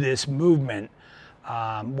do this movement,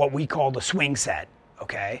 what we call the swing set,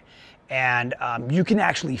 okay? And you can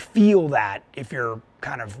actually feel that if you're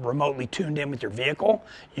kind of remotely tuned in with your vehicle,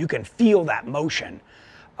 you can feel that motion.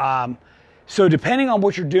 So depending on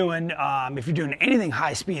what you're doing, if you're doing anything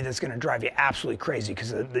high speed, that's going to drive you absolutely crazy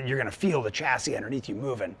because you're going to feel the chassis underneath you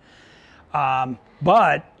moving.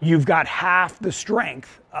 But you've got half the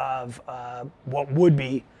strength of what would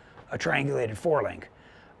be a triangulated 4-link.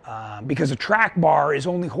 Because a track bar is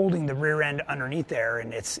only holding the rear end underneath there,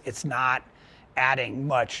 and it's not adding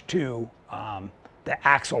much to the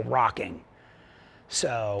axle rocking.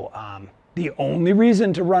 So the only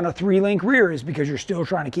reason to run a 3-link rear is because you're still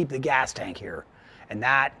trying to keep the gas tank here. And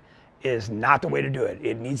that is not the way to do it.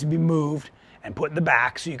 It needs to be moved and put in the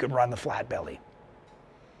back so you can run the flat belly.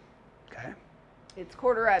 Okay? It's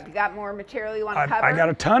quarter up. You got more material you want to cover? I got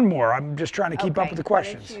a ton more. I'm just trying to keep up with the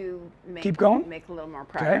questions. Why don't you keep going? Make a little more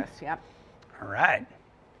progress. Okay. Yep. All right.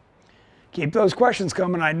 Keep those questions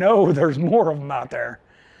coming. I know there's more of them out there.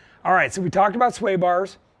 All right, so we talked about sway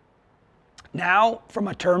bars. Now, from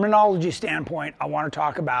a terminology standpoint, I want to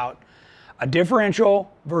talk about a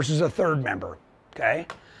differential versus a third member, okay?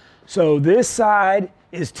 So this side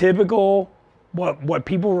is typical, what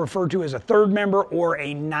people refer to as a third member or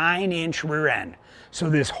a 9-inch rear end. So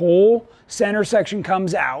this whole center section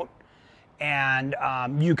comes out, and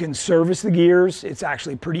you can service the gears. It's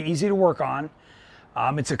actually pretty easy to work on.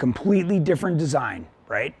 It's a completely different design,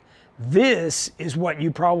 right? This is what you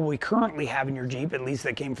probably currently have in your Jeep, at least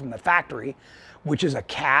that came from the factory, which is a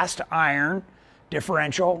cast iron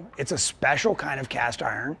differential. It's a special kind of cast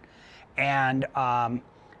iron. And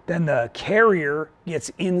then the carrier gets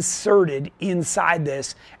inserted inside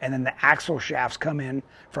this, and then the axle shafts come in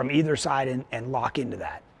from either side and lock into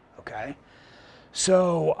that, okay?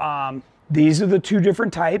 So these are the two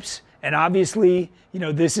different types. And obviously, you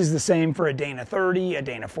know, this is the same for a Dana 30, a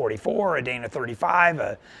Dana 44, a Dana 35,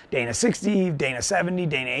 a Dana 60, Dana 70,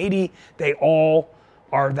 Dana 80. They all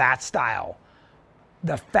are that style.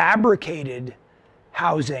 The fabricated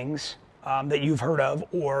housings that you've heard of,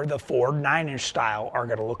 or the Ford 9-inch style are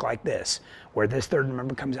going to look like this, where this third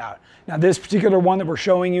member comes out. Now this particular one that we're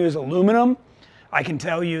showing you is aluminum. I can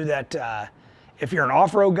tell you that if you're an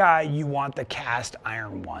off-road guy, you want the cast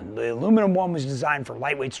iron one. The aluminum one was designed for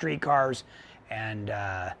lightweight street cars, and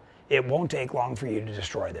it won't take long for you to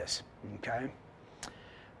destroy this, okay?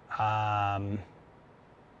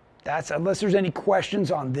 That's, unless there's any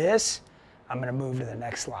questions on this, I'm going to move to the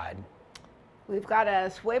next slide. We've got a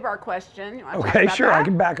sway bar question. You wanna talk Okay, about sure, that? I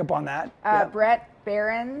can back up on that. Yep. Brett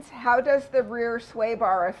Behrens, how does the rear sway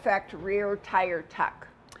bar affect rear tire tuck?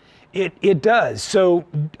 It does. So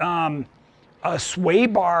a sway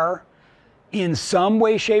bar in some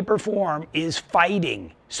way, shape, or form is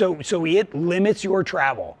fighting. So it limits your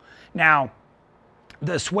travel. Now,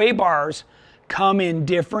 the sway bars come in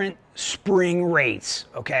different spring rates,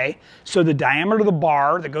 okay? So the diameter of the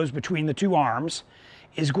bar that goes between the two arms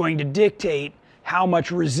is going to dictate how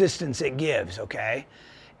much resistance it gives, okay?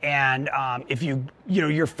 And if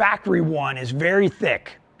your factory one is very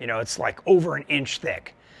thick, it's like over an inch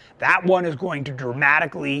thick. That one is going to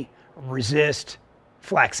dramatically resist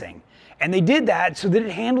flexing. And they did that so that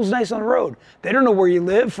it handles nice on the road. They don't know where you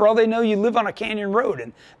live. For all they know, you live on a canyon road,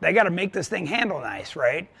 and they got to make this thing handle nice,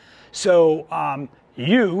 right? So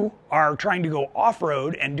you are trying to go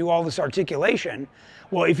off-road and do all this articulation.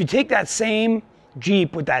 Well, if you take that same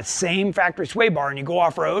Jeep with that same factory sway bar and you go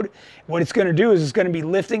off-road, what it's going to do is it's going to be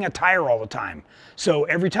lifting a tire all the time. So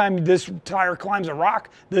every time this tire climbs a rock,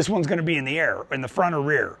 this one's going to be in the air, in the front or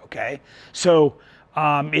rear, okay? So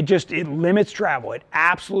it limits travel. It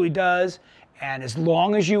absolutely does. And as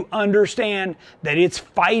long as you understand that it's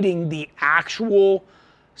fighting the actual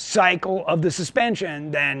cycle of the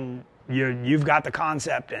suspension, then you've got the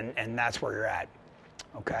concept, and that's where you're at,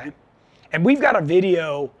 okay? And we've got a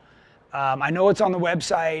video, I know it's on the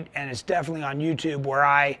website and it's definitely on YouTube, where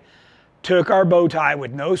I took our bow tie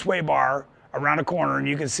with no sway bar around a corner, and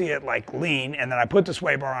you can see it like lean, and then I put the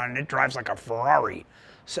sway bar on and it drives like a Ferrari.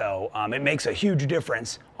 So it makes a huge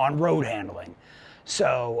difference on road handling.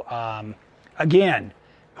 So again,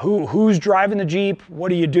 who's driving the Jeep?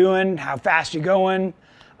 What are you doing? How fast you going?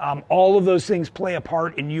 All of those things play a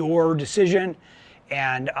part in your decision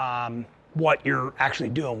and what you're actually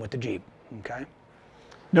doing with the Jeep, okay?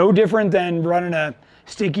 No different than running a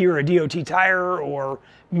sticky or a DOT tire or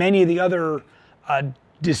many of the other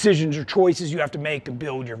decisions or choices you have to make to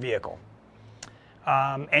build your vehicle.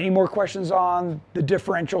 Any more questions on the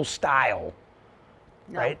differential style?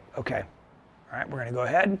 No. Right? Okay. All right, we're going to go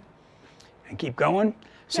ahead and keep going.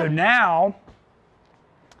 So now,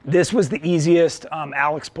 this was the easiest.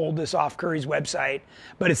 Alex pulled this off Curry's website,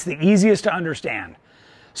 but it's the easiest to understand.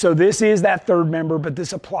 So this is that third member, but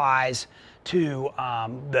this applies to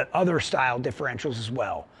the other style differentials as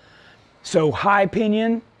well. So high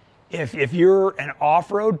pinion, if you're an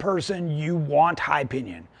off-road person, you want high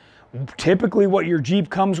pinion. Typically what your Jeep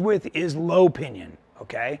comes with is low pinion,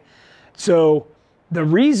 okay? So the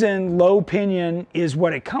reason low pinion is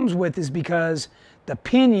what it comes with is because the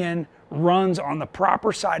pinion runs on the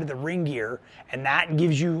proper side of the ring gear, and that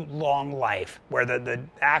gives you long life, where the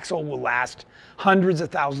axle will last hundreds of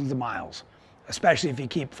thousands of miles, especially if you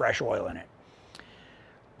keep fresh oil in it.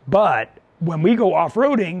 But when we go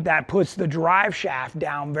off-roading, that puts the drive shaft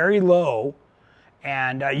down very low.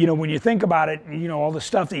 And, when you think about it, all the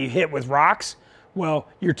stuff that you hit with rocks, well,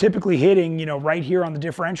 you're typically hitting, right here on the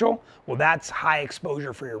differential. Well, that's high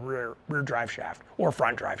exposure for your rear drive shaft, or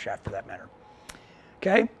front drive shaft for that matter.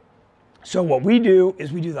 Okay? So what we do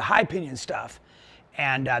is we do the high pinion stuff.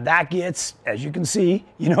 And that gets, as you can see,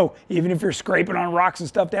 even if you're scraping on rocks and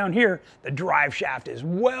stuff down here, the drive shaft is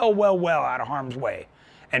well out of harm's way.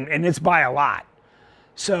 And it's by a lot.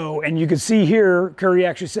 So, and you can see here, Curry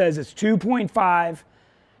actually says it's 2.25,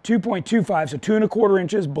 so 2¼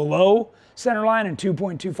 inches below center line and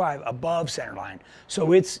 2.25 above center line.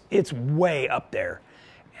 So it's way up there.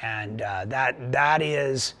 And that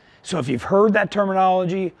is, so if you've heard that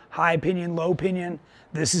terminology, high pinion, low pinion,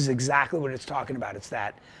 this is exactly what it's talking about. It's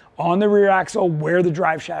that on the rear axle where the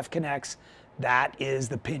drive shaft connects, that is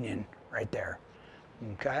the pinion right there.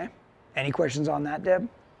 Okay? Any questions on that, Deb?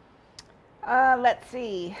 Let's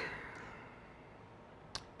see.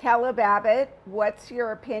 Caleb Abbott, what's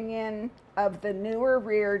your opinion of the newer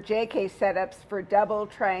rear JK setups for double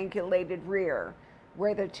triangulated rear,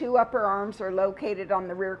 where the two upper arms are located on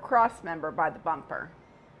the rear cross member by the bumper?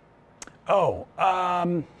 Oh,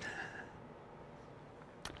 I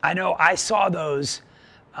know I saw those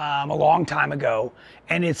a long time ago,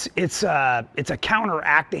 and it's a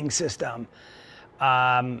counteracting system.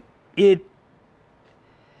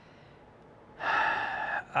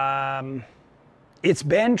 It's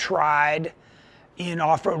been tried in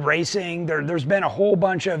off-road racing. There's been a whole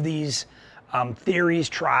bunch of these theories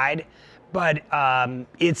tried, but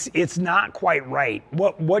it's not quite right.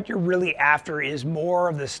 What you're really after is more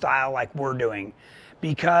of the style like we're doing,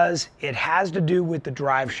 because it has to do with the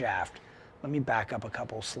drive shaft. Let me back up a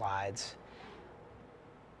couple slides.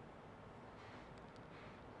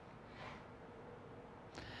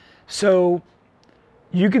 So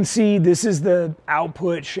you can see this is the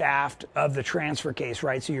output shaft of the transfer case,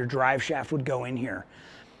 right? So your drive shaft would go in here.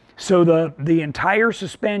 So the entire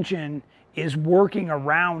suspension is working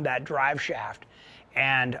around that drive shaft.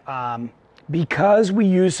 And because we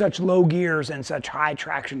use such low gears and such high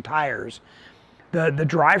traction tires, the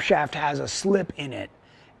drive shaft has a slip in it.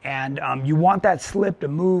 And you want that slip to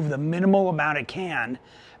move the minimal amount it can.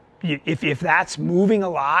 If that's moving a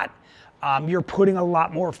lot, you're putting a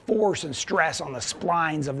lot more force and stress on the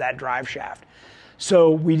splines of that drive shaft.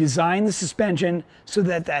 So we designed the suspension so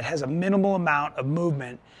that that has a minimal amount of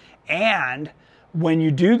movement. And when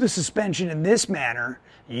you do the suspension in this manner,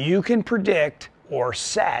 you can predict or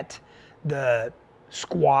set the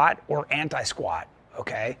squat or anti-squat,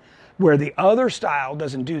 okay? Where the other style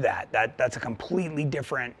doesn't do that. That's a completely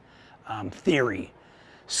different theory.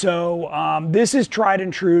 So this is tried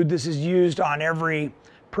and true. This is used on every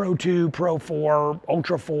Pro 2, Pro 4,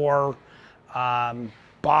 Ultra 4,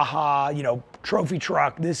 Baja, you know, trophy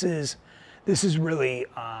truck. This is really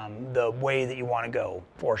the way that you want to go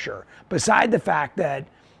for sure. Beside the fact that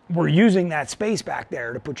we're using that space back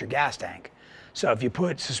there to put your gas tank. So if you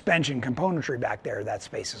put suspension componentry back there, that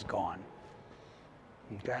space is gone.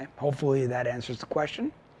 Okay, hopefully that answers the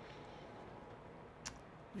question.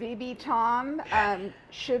 VB Tom,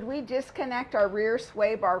 should we disconnect our rear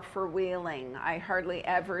sway bar for wheeling? I hardly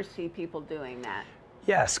ever see people doing that.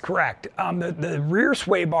 Yes, correct. The rear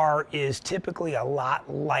sway bar is typically a lot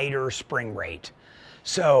lighter spring rate.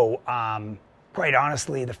 So quite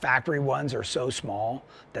honestly, the factory ones are so small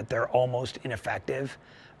that they're almost ineffective.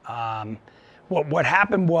 What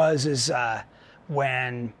happened was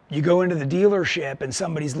when you go into the dealership and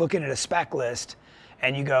somebody's looking at a spec list,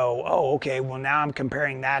 and you go, oh, okay, well now I'm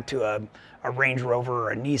comparing that to a Range Rover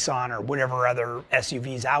or a Nissan or whatever other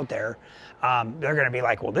SUVs out there. They're gonna be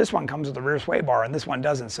like, well, this one comes with a rear sway bar and this one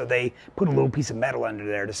doesn't. So they put a little piece of metal under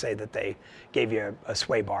there to say that they gave you a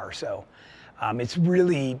sway bar. So it's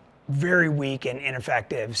really very weak and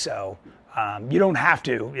ineffective. So you don't have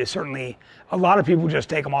to. It's certainly, a lot of people just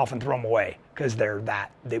take them off and throw them away because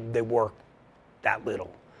they work that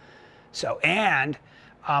little. So, and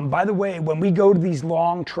by the way, when we go to these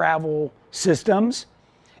long travel systems,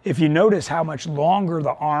 if you notice how much longer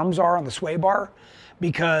the arms are on the sway bar,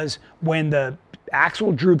 because when the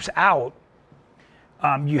axle droops out,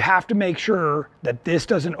 you have to make sure that this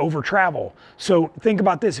doesn't over travel. So think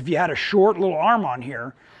about this, if you had a short little arm on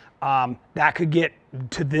here, that could get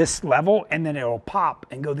to this level and then it'll pop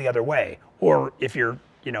and go the other way. Or if you're,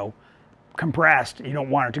 you know, compressed, you don't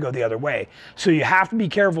want it to go the other way. So you have to be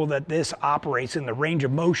careful that this operates in the range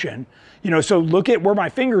of motion. You know, so look at where my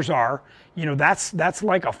fingers are, you know, that's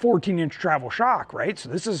like a 14-inch travel shock, right? So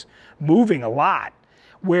this is moving a lot,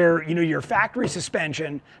 where, you know, your factory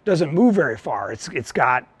suspension doesn't move very far. It's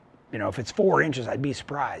got, you know, if it's 4 inches, I'd be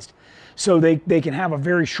surprised. So they can have a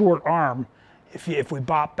very short arm. If we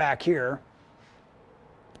bop back here,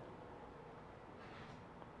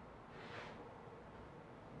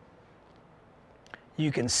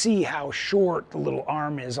 you can see how short the little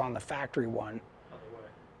arm is on the factory one. Other way.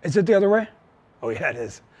 Is it the other way? Oh yeah, it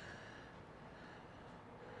is.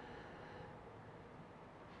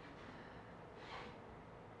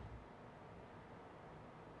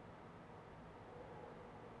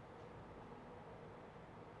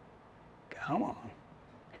 Come on.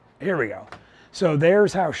 Here we go. So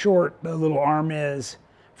there's how short the little arm is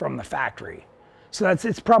from the factory. So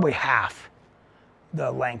it's probably half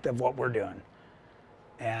the length of what we're doing.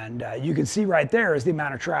 And you can see right there is the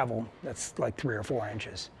amount of travel. That's like 3 or 4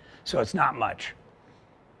 inches. So it's not much.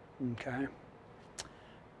 Okay.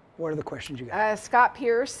 What are the questions you got? Scott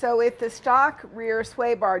Pierce, so if the stock rear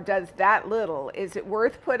sway bar does that little, is it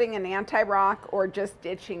worth putting an anti-rock or just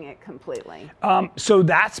ditching it completely? So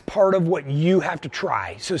that's part of what you have to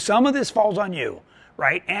try. So some of this falls on you,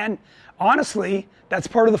 right? And honestly, that's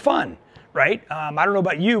part of the fun. Right? I don't know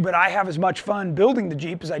about you, but I have as much fun building the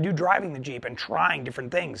Jeep as I do driving the Jeep and trying different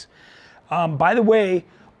things. By the way,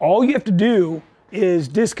 all you have to do is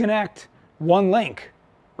disconnect one link,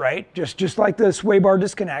 right? Just like the sway bar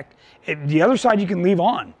disconnect. The other side you can leave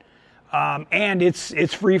on, and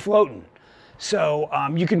it's free floating. So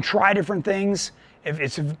you can try different things. if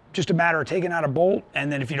it's just a matter of taking out a bolt,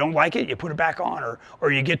 and then if you don't like it, you put it back on,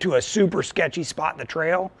 or you get to a super sketchy spot in the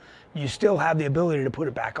trail, you still have the ability to put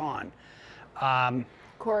it back on.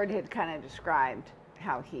 Cord had kind of described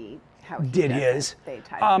how he did does his. it. They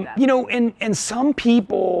typed it up. You know, and some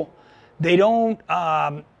people, they don't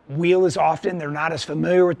wheel as often. They're not as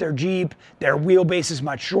familiar with their Jeep. Their wheelbase is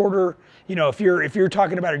much shorter. You know, if you're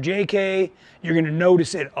talking about a JK, you're going to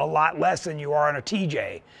notice it a lot less than you are on a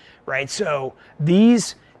TJ, right? So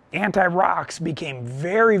these anti-rocks became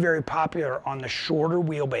very, very popular on the shorter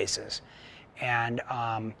wheelbases. And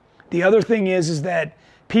the other thing is that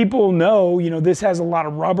people know, you know, this has a lot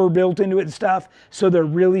of rubber built into it and stuff, so they're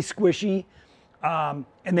really squishy, and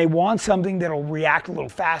they want something that'll react a little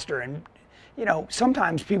faster. And you know,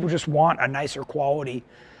 sometimes people just want a nicer quality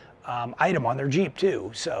item on their Jeep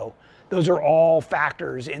too. So those are all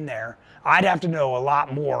factors in there. I'd have to know a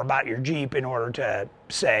lot more about your Jeep in order to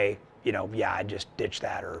say, you know, yeah, I'd just ditch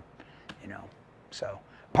that, or, you know. So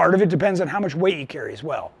part of it depends on how much weight you carry as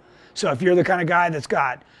well. So if you're the kind of guy that's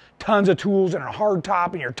got tons of tools and a hard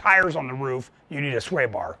top and your tires on the roof, you need a sway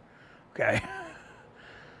bar, okay?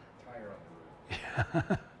 Tire on the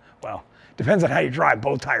roof. Well, depends on how you drive.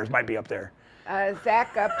 Both tires might be up there.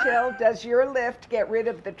 Zach Uptill, does your lift get rid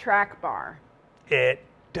of the track bar? It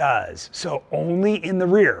does. So only in the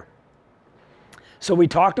rear. So we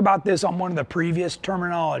talked about this on one of the previous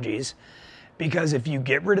terminologies, because if you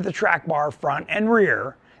get rid of the track bar front and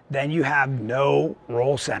rear, then you have no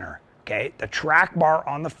roll center. Okay, the track bar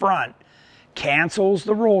on the front cancels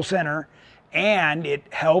the roll center, and it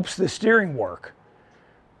helps the steering work,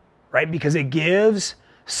 right? Because it gives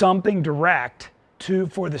something direct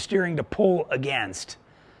for the steering to pull against.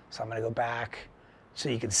 So I'm going to go back so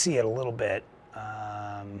you can see it a little bit.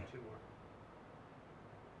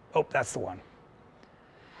 Oh, that's the one.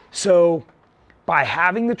 So by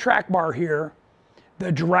having the track bar here,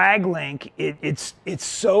 the drag link, it's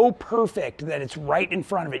so perfect that it's right in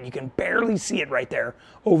front of it. You can barely see it right there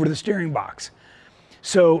over the steering box.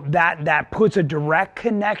 So that puts a direct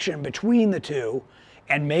connection between the two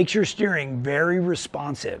and makes your steering very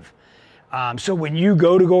responsive. So when you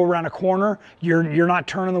go around a corner, you're not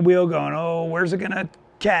turning the wheel going, oh, where's it gonna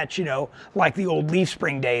catch? You know, like the old leaf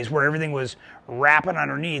spring days where everything was wrapping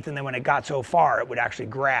underneath, and then when it got so far, it would actually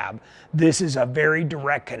grab. This is a very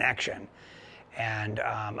direct connection. And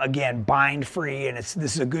again, bind free, and this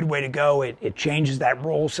is a good way to go. It changes that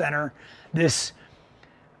roll center.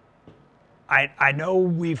 I know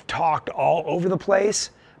we've talked all over the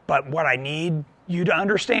place, but what I need you to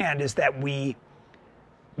understand is that we've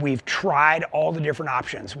tried all the different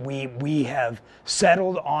options. We have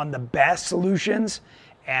settled on the best solutions,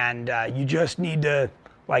 and you just need to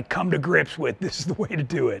like come to grips with this is the way to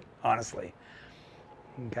do it, honestly.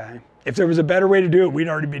 Okay. If there was a better way to do it, we'd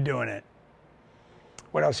already be doing it.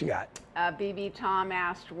 What else you got? BB Tom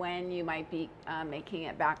asked when you might be making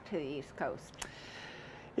it back to the East Coast.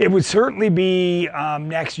 It would certainly be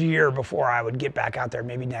next year before I would get back out there.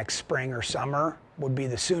 Maybe next spring or summer would be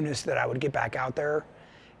the soonest that I would get back out there.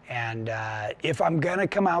 And if I'm going to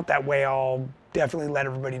come out that way, I'll definitely let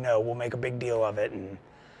everybody know. We'll make a big deal of it, and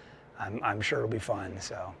I'm sure it'll be fun.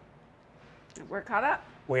 So we're caught up.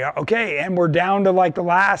 We are. Okay, and we're down to like the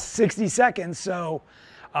last 60 seconds. So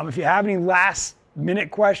if you have any last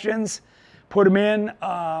minute questions, put them in.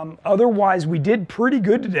 Otherwise, we did pretty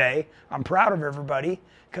good today. I'm proud of everybody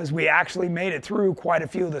because we actually made it through quite a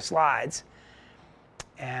few of the slides.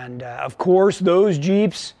 And of course, those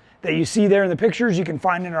Jeeps that you see there in the pictures, you can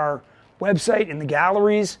find in our website in the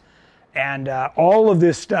galleries. And all of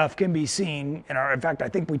this stuff can be seen in fact, I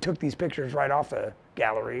think we took these pictures right off the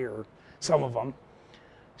gallery, or some of them.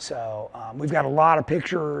 So we've got a lot of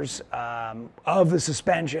pictures of the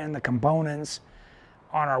suspension, the components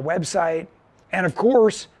on our website. And of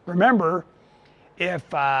course, remember, if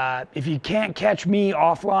you can't catch me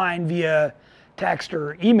offline via text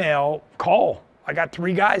or email, call. I got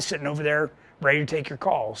 3 guys sitting over there ready to take your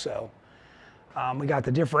call. So we got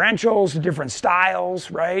the differentials, the different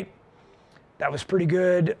styles, right? That was pretty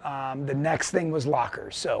good. The next thing was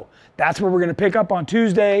lockers. So that's where we're going to pick up on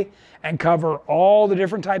Tuesday and cover all the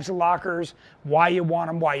different types of lockers, why you want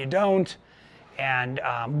them, why you don't, and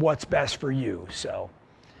what's best for you. So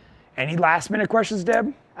any last minute questions,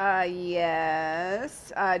 Deb?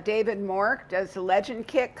 Yes. David Mork, does the Legend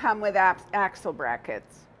kit come with axle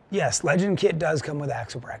brackets? Yes, Legend kit does come with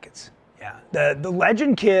axle brackets. Yeah, the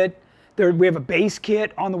Legend kit, we have a base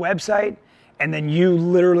kit on the website, and then you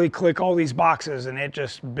literally click all these boxes and it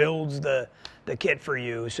just builds the kit for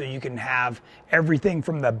you, so you can have everything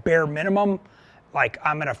from the bare minimum like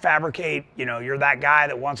I'm going to fabricate, you know, you're that guy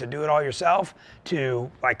that wants to do it all yourself,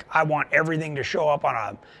 to like I want everything to show up on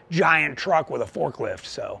a giant truck with a forklift,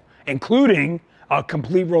 so including a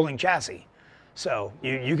complete rolling chassis. So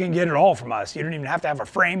you can get it all from us. You don't even have to have a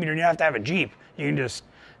frame. You don't even have to have a Jeep. You can just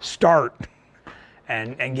start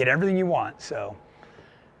and get everything you want. So,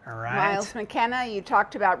 all right. Miles McKenna, you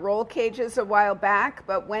talked about roll cages a while back,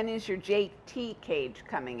 but when is your JT cage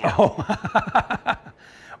coming out? Oh,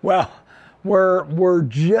 well, we're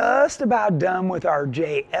just about done with our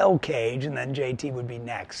JL cage, and then JT would be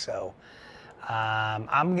next. So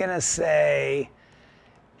I'm gonna say,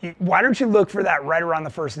 why don't you look for that right around the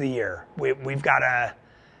first of the year? We've got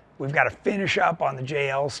to finish up on the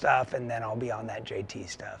JL stuff, and then I'll be on that JT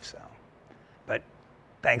stuff. So, but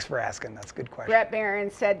thanks for asking. That's a good question. Brett Barron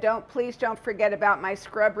said, please don't forget about my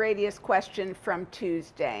scrub radius question from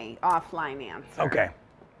Tuesday, offline answer. Okay,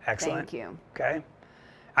 excellent. Thank you. Okay,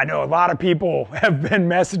 I know a lot of people have been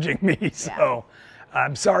messaging me, so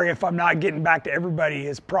I'm sorry if I'm not getting back to everybody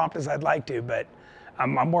as prompt as I'd like to, but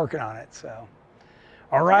I'm working on it. So.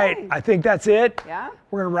 All right, Okay. I think that's it. Yeah.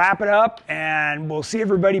 We're going to wrap it up, and we'll see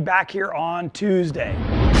everybody back here on Tuesday.